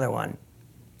minutes, another one.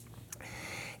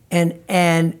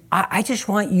 And I just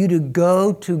want you to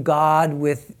go to God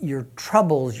with your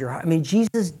troubles.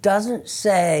 Jesus doesn't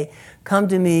say, come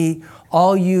to me,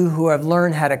 all you who have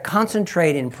learned how to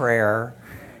concentrate in prayer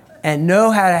and know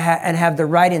how to and have the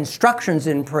right instructions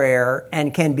in prayer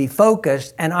and can be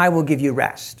focused, and I will give you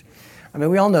rest.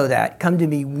 We all know that. Come to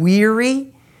me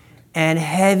weary and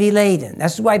heavy laden.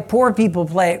 That's why poor people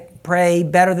pray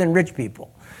better than rich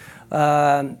people,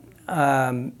 because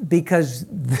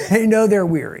they know they're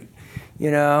weary.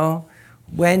 You know,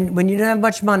 when you don't have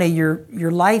much money,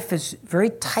 your life is very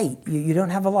tight. You don't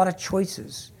have a lot of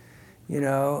choices. You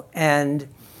know, and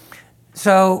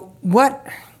so what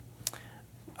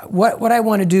I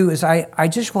want to do is I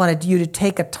just wanted you to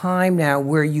take a time now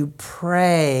where you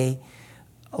pray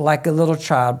like a little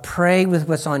child. Pray with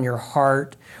what's on your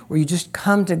heart, where you just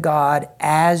come to God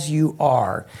as you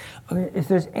are. If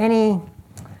there's any,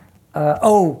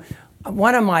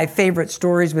 one of my favorite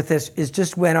stories with this is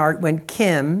just when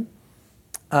Kim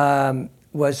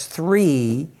was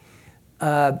 3,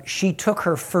 she took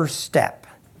her first step,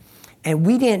 and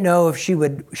we didn't know if she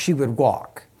would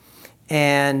walk,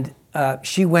 and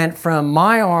she went from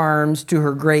my arms to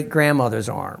her great grandmother's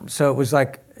arms. So it was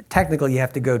like, technically you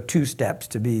have to go 2 steps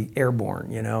to be airborne,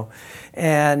 you know.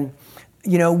 And,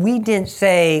 you know, we didn't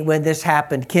say when this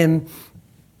happened, Kim,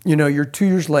 you know, you're 2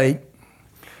 years late.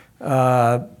 We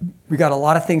got a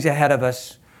lot of things ahead of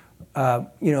us,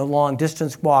 you know, long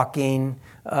distance walking,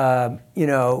 you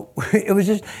know, it was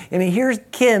just, here's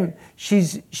Kim,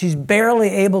 she's barely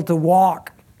able to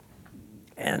walk.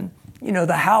 And, you know,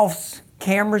 the house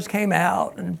cameras came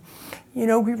out, and, you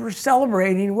know, we were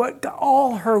celebrating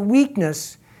all her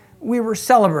weakness, we were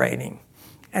celebrating.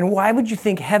 And why would you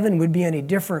think heaven would be any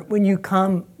different when you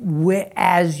come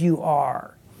as you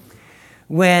are?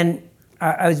 When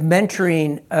I was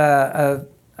mentoring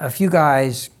a few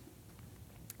guys,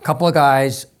 a couple of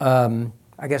guys, I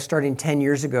guess starting 10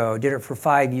 years ago, did it for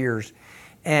 5 years,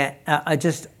 and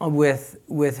just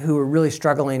with who were really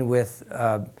struggling with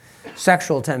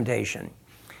sexual temptation.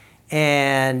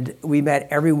 And we met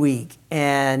every week,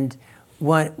 and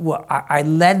I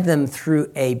led them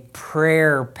through a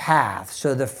prayer path.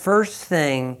 So the first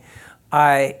thing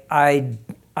I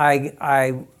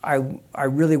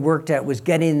really worked at was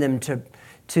getting them to,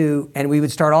 and we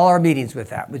would start all our meetings with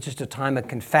that, with just a time of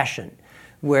confession,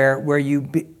 where you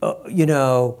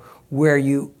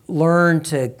learn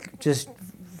to just,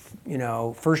 you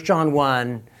know, 1 John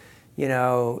 1. You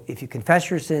know, if you confess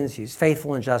your sins, he's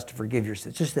faithful and just to forgive your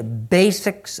sins. Just the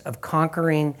basics of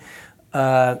conquering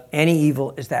any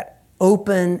evil is that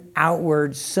open,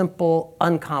 outward, simple,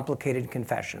 uncomplicated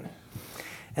confession.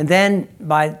 And then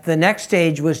by the next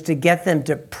stage was to get them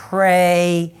to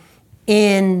pray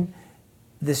in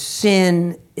the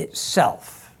sin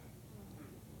itself.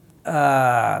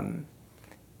 And,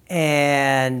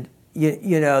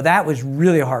 you know, that was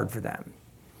really hard for them.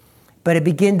 But it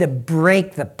began to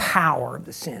break the power of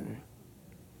the sin.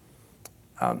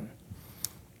 And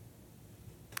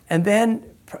then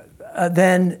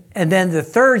then the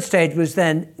third stage was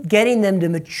then getting them to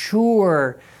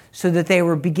mature so that they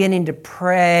were beginning to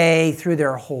pray through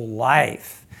their whole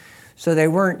life. So they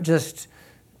weren't just,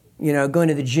 going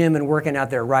to the gym and working out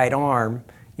their right arm,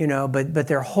 but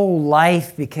their whole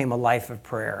life became a life of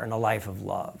prayer and a life of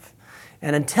love.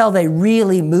 And until they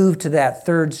really moved to that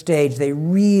third stage, they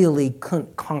really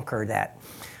couldn't conquer that,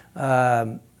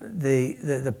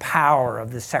 the power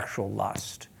of the sexual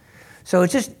lust. So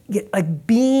it's just like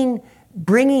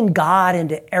bringing God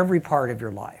into every part of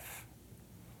your life.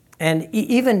 And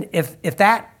even if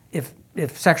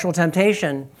sexual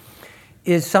temptation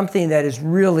is something that has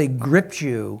really gripped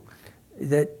you,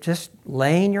 that just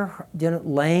laying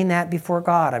that before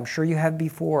God. I'm sure you have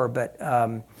before, but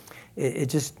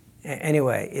it's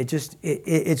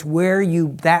where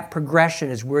that progression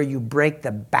is where you break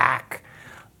the back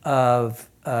of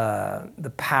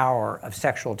the power of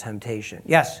sexual temptation.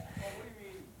 Yes. What do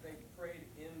you mean they prayed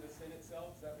in the sin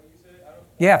itself? Is that what you said?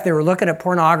 Yeah, if they were looking at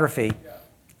pornography,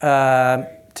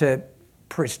 to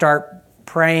start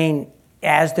praying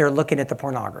as they're looking at the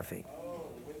pornography. Oh,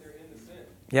 when they're in the sin.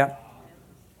 Yeah.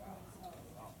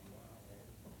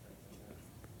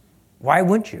 Why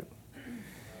wouldn't you?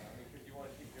 Because you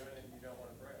want to keep doing it and you don't want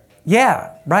to pray, I guess.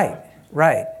 Yeah,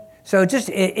 right. So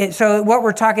so what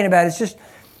we're talking about is just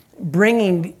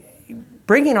bringing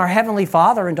our Heavenly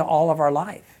Father into all of our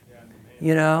life.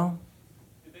 Yeah,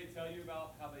 Did they tell you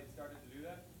about how they started to do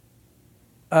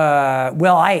that?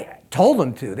 Well, I told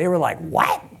them to. They were like,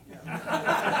 "What?"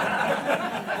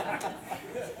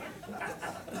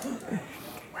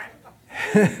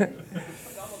 It's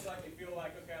almost like you feel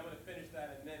like, okay, I'm going to finish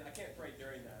that, and then I can't pray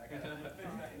during that. I'm going to finish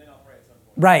that, and then I'll pray at some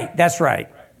point. Right. That's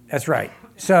right.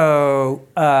 So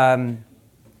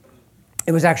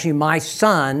it was actually my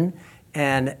son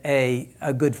and a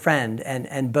good friend,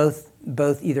 and both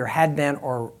either had been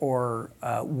or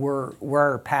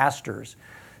were pastors.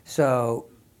 So,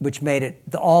 which made it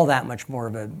all that much more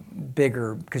of a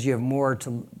bigger, because you have more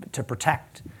to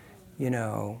protect,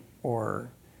 or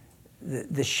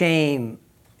the shame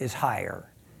is higher,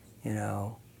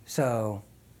 So,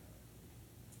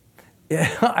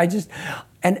 yeah,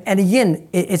 and again,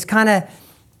 it's kind of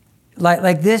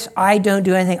like this. I don't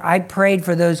do anything. I prayed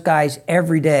for those guys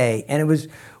every day, and it was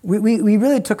we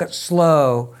really took it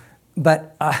slow.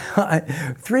 But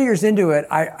 3 years into it,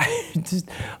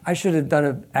 I should have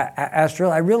done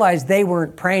I realized they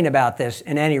weren't praying about this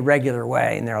in any regular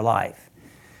way in their life,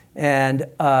 and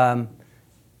of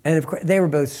course they were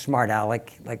both smart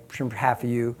aleck, like half of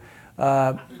you.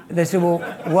 They said,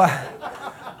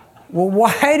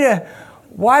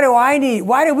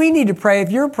 why do we need to pray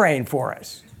if you're praying for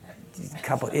us? A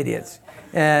couple of idiots,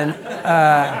 and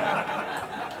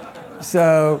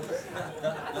so.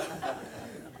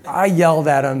 I yelled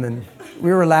at them, and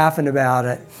we were laughing about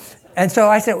it. And so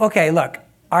I said, okay, look,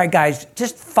 all right, guys,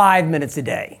 just 5 minutes a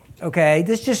day, okay?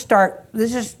 Let's just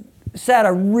set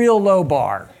a real low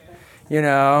bar,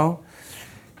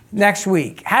 Next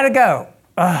week, how'd it go?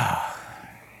 Oh.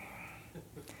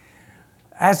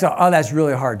 That's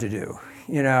really hard to do,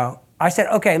 I said,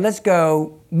 okay, let's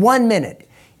go 1 minute.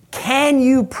 Can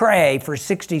you pray for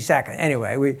 60 seconds?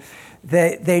 Anyway,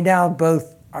 they now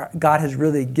both, God has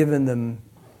really given them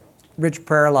rich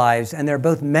prayer lives, and they're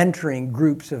both mentoring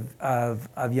groups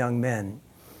of young men.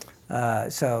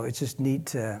 So it's just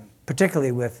neat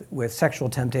particularly with sexual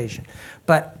temptation.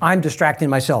 But I'm distracting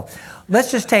myself. Let's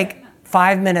just take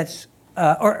 5 minutes,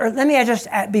 or let me just,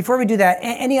 before we do that,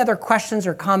 any other questions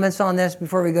or comments on this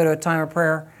before we go to a time of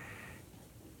prayer?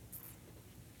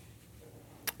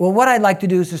 Well, what I'd like to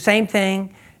do is the same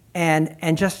thing,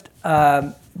 and just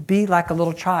be like a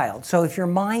little child. So if your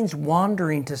mind's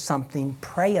wandering to something,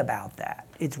 pray about that.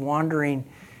 It's wandering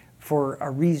for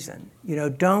a reason.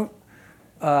 Don't.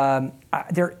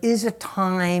 There is a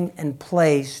time and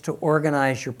place to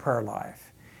organize your prayer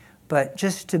life, but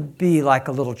just to be like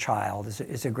a little child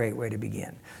is a great way to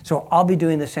begin. So I'll be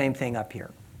doing the same thing up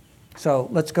here. So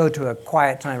let's go to a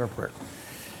quiet time of prayer.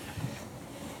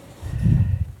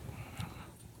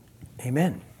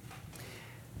 Amen.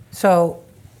 So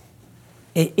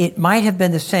it might have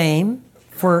been the same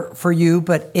for you,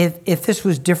 but if this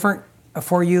was different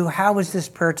for you, how was this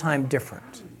prayer time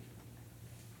different?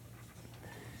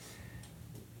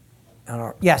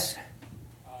 Yes?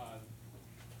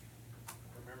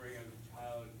 Remembering as a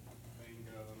child, letting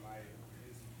go of my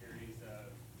insecurities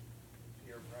of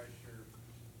peer pressure,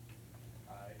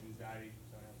 anxiety,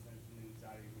 so I have some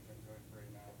anxiety, which I'm going through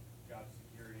right now, job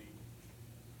security,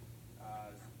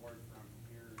 support from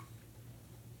peers,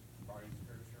 regarding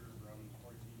scripture, Romans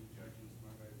 14, judging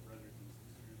some of my brothers and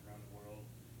sisters around the world,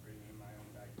 or even in my own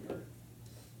backyard,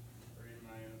 or in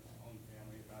my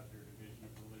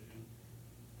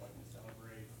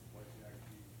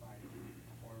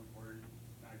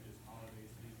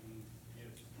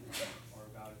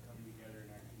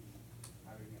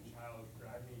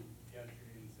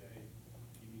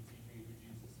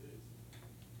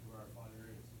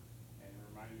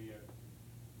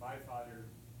my father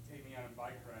take me on a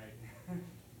bike ride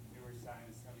numerous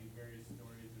times, tell me various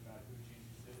stories about who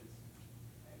Jesus is,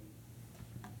 and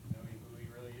knowing who he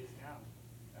really is now,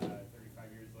 35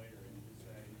 years later, and just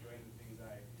enjoying the things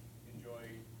I enjoy,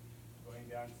 going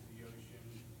down to the ocean,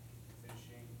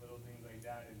 fishing, little things like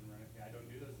that, and I don't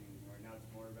do those things anymore. Now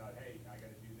it's more about, hey, I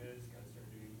got to do this, got to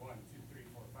start doing 1, 2, 3,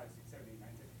 4, 5, 6, 7, 8,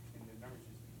 9, 10, and the numbers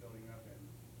just keep building up, and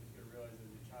just gonna realize as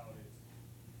a child, it's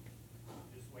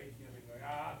just waking up and going,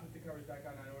 put the covers back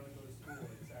on, I don't want to go to school.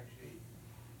 It's actually,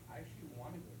 I actually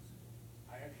want to go to school.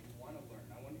 I actually want to learn.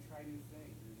 I want to try new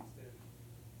things. And instead of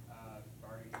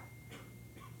borrowing from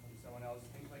someone else,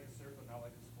 think like a circle, not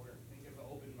like a square. Think of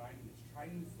open-mindedness. Try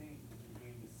new things. We're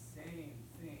doing the same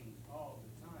things all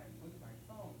the time. Look at my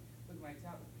phone. Look at my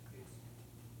tablet. Let's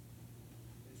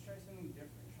try something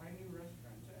different. Try new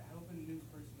restaurants. Help a new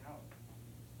personality.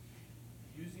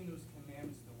 Using those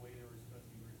commandments the way they were supposed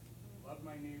to be written. Love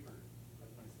my neighbor as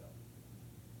myself.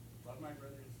 Love my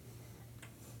brother and sister.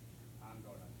 I'm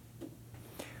going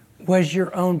on. Was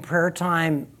your own prayer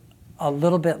time a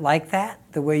little bit like that,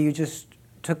 the way you just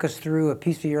took us through a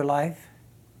piece of your life?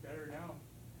 Better now.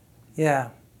 Yeah,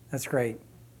 that's great.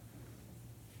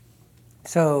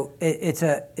 So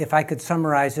if I could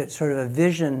summarize it, sort of a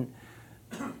vision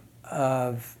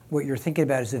of what you're thinking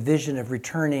about is a vision of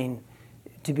returning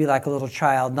to be like a little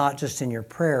child, not just in your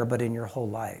prayer, but in your whole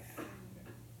life.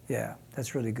 Yeah,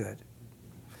 that's really good.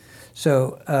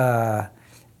 So a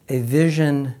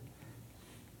vision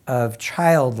of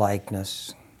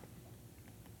childlikeness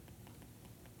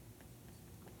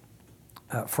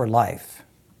for life.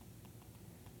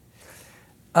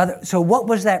 So what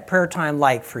was that prayer time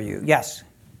like for you? Yes?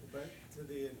 Back to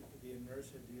the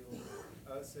inertia deal,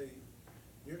 I would say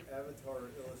your avatar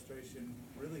illustration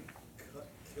really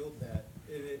killed that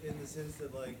in the sense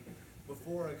that, like,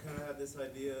 before I kind of had this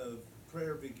idea of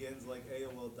prayer begins like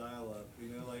AOL dial-up,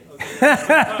 like, okay.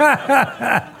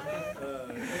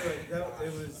 Anyway,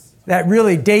 it was... That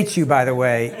really dates you, by the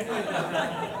way.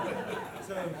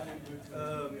 So,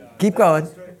 keep going.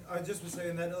 I just was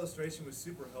saying that illustration was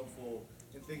super helpful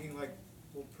in thinking, like,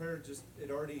 well, prayer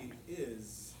it already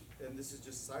is, and this is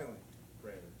just silent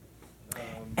prayer.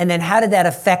 And then how did that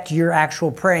affect your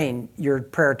actual praying, your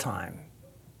prayer time?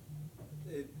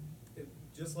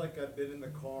 Just like I've been in the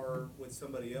car with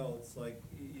somebody else, like,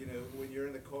 when you're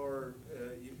in the car,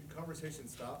 conversation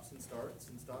stops and starts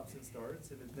and stops and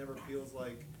starts, and it never feels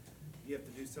like you have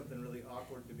to do something really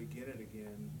awkward to begin it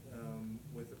again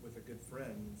with a good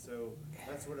friend. And so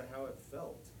that's sort of how it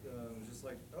felt. It was just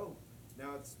like, oh,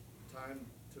 now it's time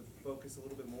to focus a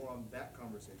little bit more on that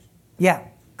conversation. Yeah,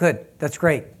 good. That's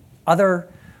great. Other,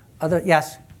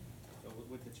 yes? So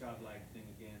with the childlike thing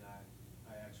again,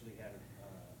 I actually had I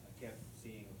kept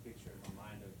seeing a picture in my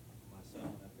mind of my son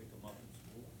when I pick him up in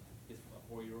school. He's a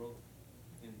 4-year-old,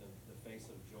 in the face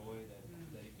of joy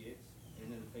that he gets, and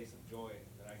then the face of joy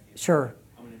that I get. Sure.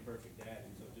 I'm an imperfect dad,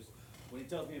 and so just when he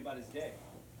tells me about his day,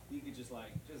 he could just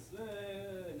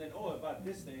and then about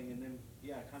this thing, and then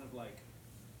kind of like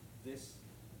this.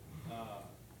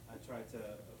 I try to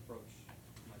approach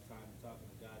my time talking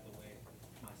to God the way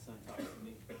my son talks to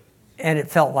me. And it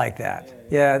felt like that.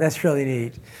 Yeah, that's really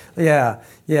neat. Yeah,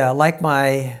 like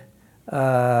my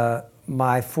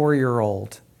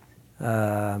 4-year-old,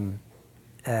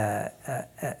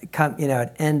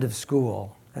 at end of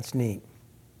school. That's neat.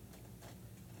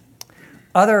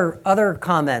 Other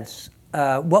comments.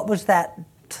 What was that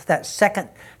second?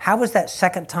 How was that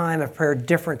second time of prayer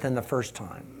different than the first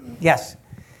time? Yes.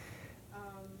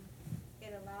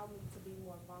 It allowed me to be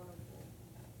more vulnerable,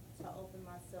 to open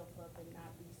myself up and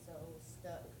not be so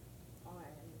stuck on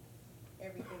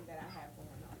everything that I have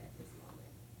going on at this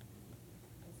moment.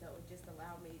 And so it just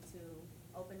allowed me to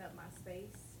open up my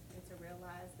space and to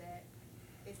realize that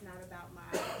it's not about my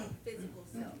physical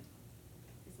self.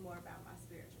 It's more about my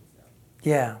spiritual self.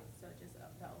 Yeah. So just the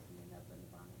opening up and the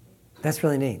vulnerability. That's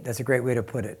really neat. That's a great way to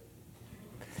put it.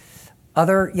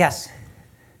 Yes?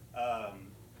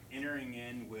 Entering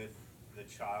in with the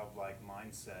childlike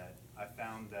mindset, I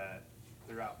found that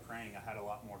throughout praying, I had a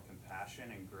lot more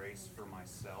compassion and grace for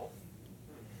myself,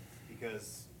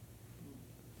 because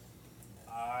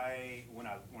when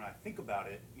I think about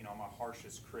it, I'm a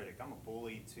harshest critic. I'm a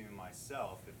bully to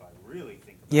myself if I really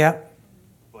think about it.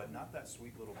 But not that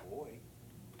sweet little boy.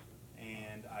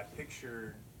 And I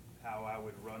pictured how I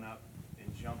would run up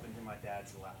and jump into my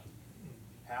dad's lap.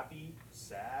 Happy,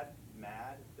 sad,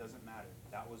 mad, doesn't matter.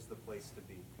 That was the place to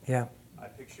be. Yeah. I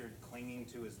pictured clinging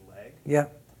to his leg. Yeah.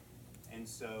 And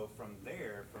so from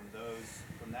there, from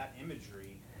that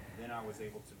imagery, then I was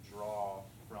able to draw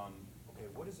from, okay,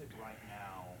 what is it right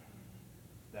now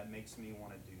that makes me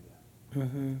want to do that?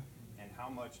 And how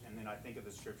much, and then I think of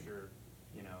the scripture,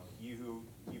 you know, you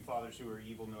fathers who are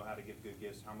evil know how to give good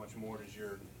gifts, how much more does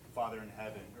your Father in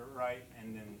heaven, right?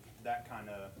 And then that kind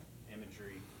of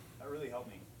imagery, that really helped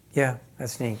me. Yeah,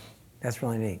 that's neat. That's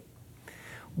really neat.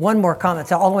 One more comment.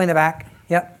 So all the way in the back.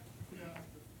 Yep. Yeah,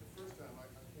 the first time I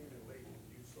came in late and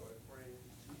you started praying,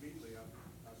 immediately I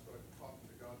started talking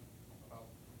to God about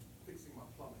fixing my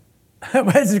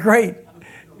plumbing. This is great. You know,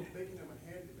 making him a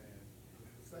handyman.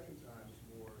 The second time is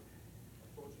more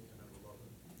approaching him as a lover.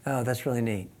 Oh, that's really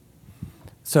neat.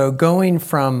 So going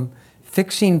from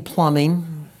fixing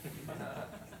plumbing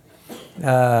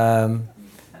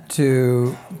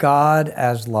to God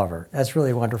as lover. That's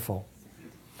really wonderful.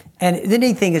 And the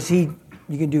neat thing is you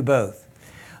can do both.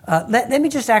 Let me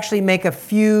just actually make a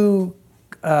few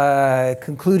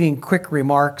concluding quick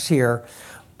remarks here.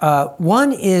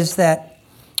 One is that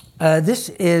this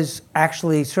is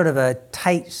actually sort of a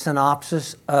tight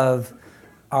synopsis of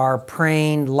our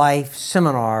Praying Life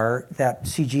seminar that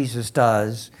See Jesus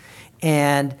does.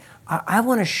 And I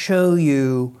want to show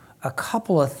you a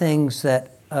couple of things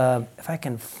that, if I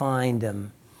can find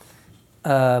them.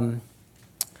 Where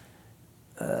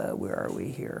are we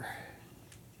here?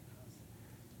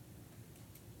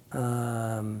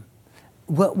 One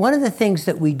of the things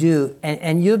that we do,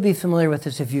 and you'll be familiar with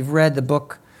this if you've read the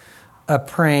book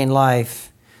Praying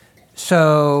Life.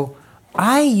 So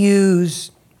I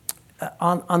use,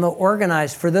 on the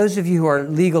organized, for those of you who are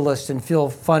legalists and feel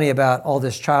funny about all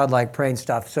this childlike praying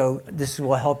stuff, so this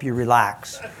will help you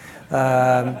relax.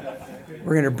 We're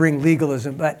going to bring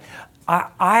legalism, but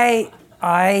at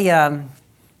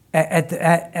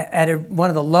one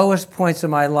of the lowest points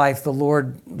of my life, the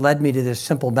Lord led me to this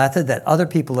simple method that other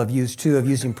people have used too, of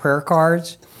using prayer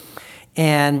cards.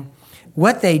 And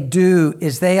what they do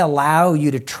is they allow you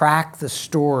to track the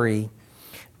story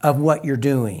of what you're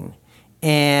doing.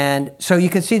 And so you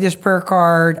can see this prayer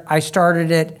card. I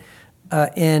started it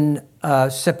in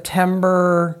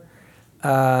September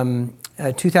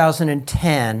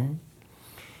 2010.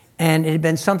 And it had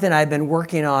been something I'd been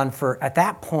working on for, at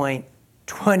that point,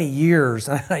 20 years.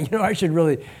 I should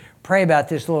really pray about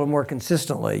this a little more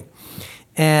consistently.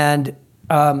 And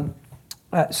so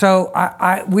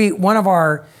one of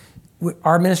our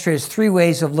ministry has 3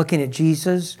 ways of looking at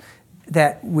Jesus,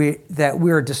 that we're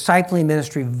a discipling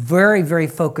ministry, very, very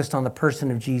focused on the person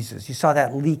of Jesus. You saw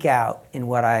that leak out in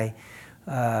what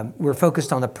we're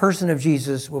focused on the person of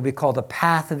Jesus, what we call the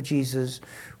path of Jesus,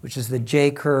 which is the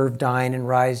J curve, dying and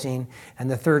rising.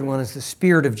 And the third one is the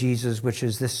Spirit of Jesus, which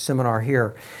is this seminar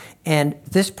here. And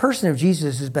this person of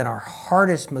Jesus has been our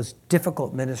hardest, most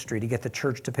difficult ministry to get the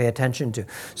church to pay attention to.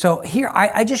 So here,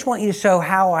 I just want you to show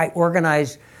how I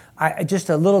organize, just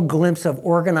a little glimpse of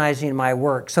organizing my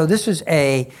work. So this is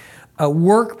a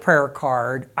work prayer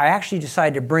card. I actually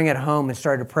decided to bring it home and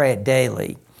started to pray it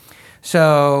daily.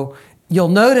 So you'll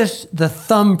notice the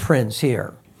thumbprints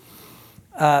here.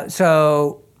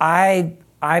 So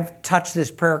I've touched this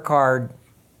prayer card,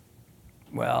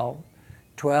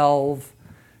 12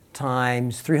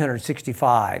 times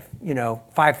 365,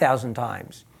 5,000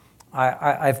 times.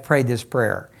 I've prayed this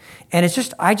prayer. And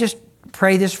I just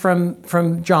pray this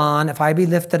from John. If I be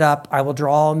lifted up, I will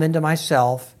draw him into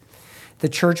myself. The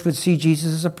church would see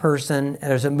Jesus as a person,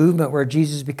 and there's a movement where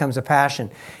Jesus becomes a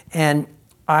passion. And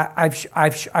I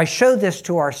showed this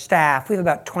to our staff. We have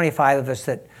about 25 of us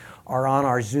that are on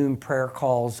our Zoom prayer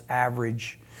calls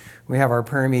average. We have our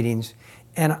prayer meetings.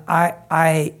 And like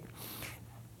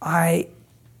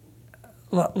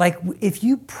if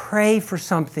you pray for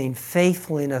something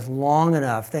faithfully enough, long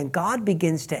enough, then God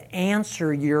begins to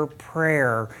answer your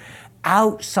prayer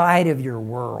outside of your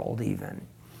world even.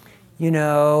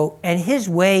 And his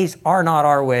ways are not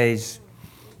our ways,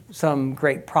 some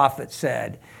great prophet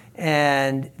said.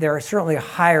 And they're certainly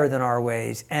higher than our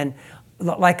ways. And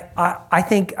I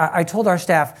think I told our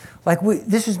staff,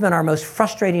 this has been our most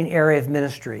frustrating area of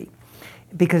ministry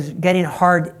because getting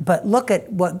hard, but look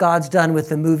at what God's done with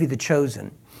the movie The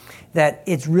Chosen, that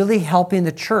it's really helping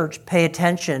the church pay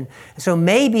attention. So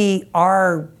maybe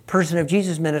our Person of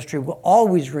Jesus ministry will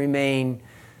always remain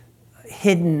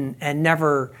hidden and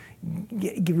never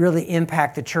really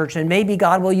impact the church. And maybe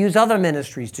God will use other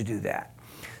ministries to do that.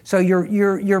 So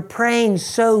you're praying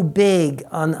so big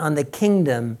on the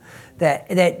kingdom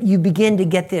that you begin to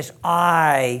get this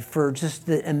eye for just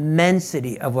the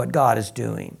immensity of what God is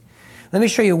doing. Let me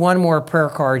show you one more prayer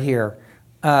card here.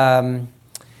 Here, I'm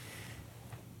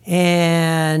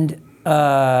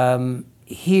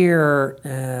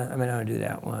going to do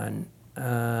that one.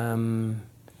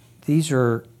 These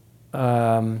are,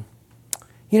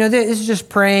 this is just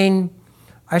praying.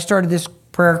 I started this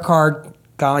prayer card a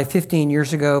golly, 15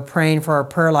 years ago, praying for our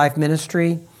prayer life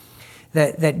ministry,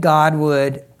 that God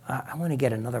would, I want to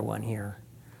get another one here.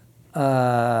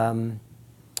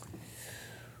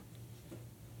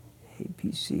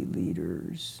 APC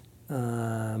leaders.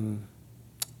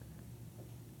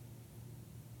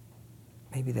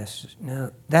 Maybe that's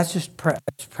just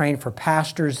praying for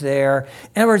pastors there.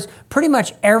 In other words, pretty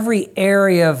much every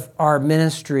area of our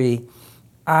ministry,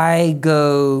 I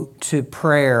go to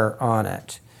prayer on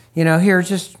it. Here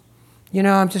just,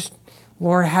 I'm just,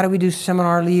 Lord, how do we do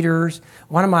seminar leaders?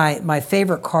 One of my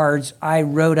favorite cards I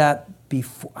wrote up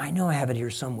before, I know I have it here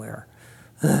somewhere.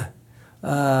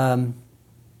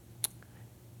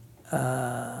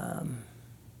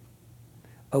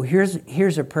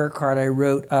 Here's a prayer card I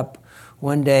wrote up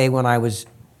one day when I was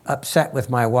upset with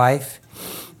my wife.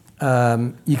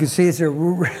 You can see it's a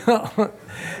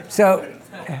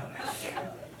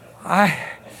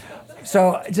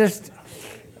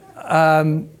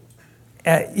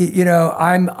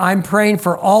I'm praying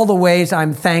for all the ways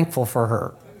I'm thankful for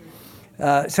her.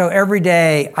 So every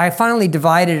day, I finally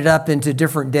divided it up into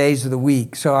different days of the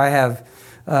week. So I have,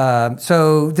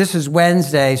 so this is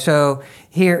Wednesday. So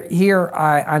here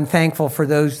I'm thankful for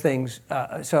those things.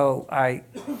 Anyway,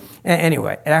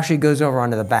 it actually goes over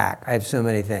onto the back. I have so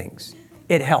many things.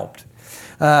 It helped.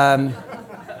 This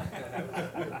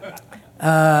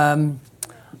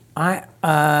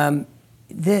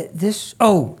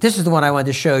is the one I wanted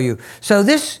to show you. So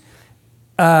this,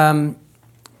 I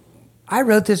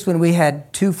wrote this when we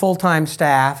had 2 full-time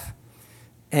staff,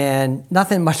 and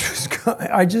nothing much was going.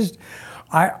 I just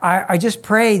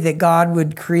prayed that God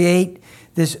would create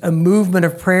a movement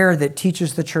of prayer that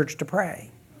teaches the church to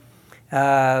pray.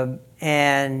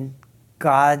 And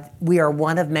God, we are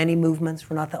one of many movements.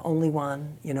 We're not the only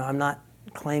one. I'm not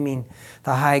claiming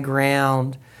the high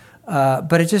ground,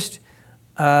 but it just,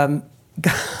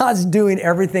 God's doing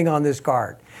everything on this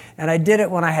card. And I did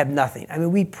it when I had nothing. I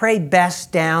mean, we pray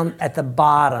best down at the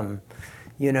bottom.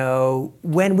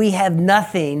 When we have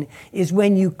nothing is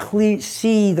when you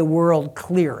see the world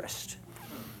clearest.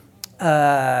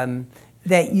 Because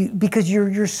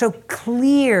you're so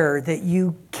clear that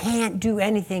you can't do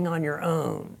anything on your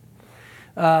own.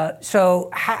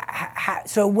 So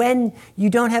when you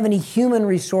don't have any human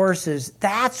resources,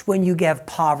 that's when you get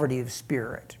poverty of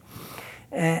spirit.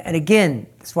 And again,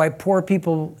 that's why poor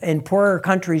people in poorer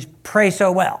countries pray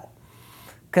so well,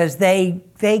 because they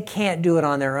can't do it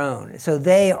on their own. So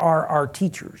they are our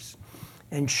teachers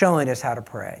and showing us how to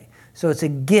pray. So it's a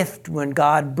gift when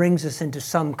God brings us into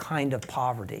some kind of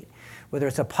poverty, whether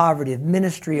it's a poverty of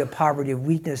ministry, a poverty of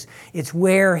weakness. It's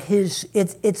where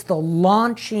it's the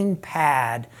launching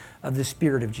pad of the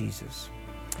Spirit of Jesus.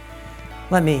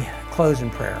 Let me close in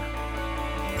prayer.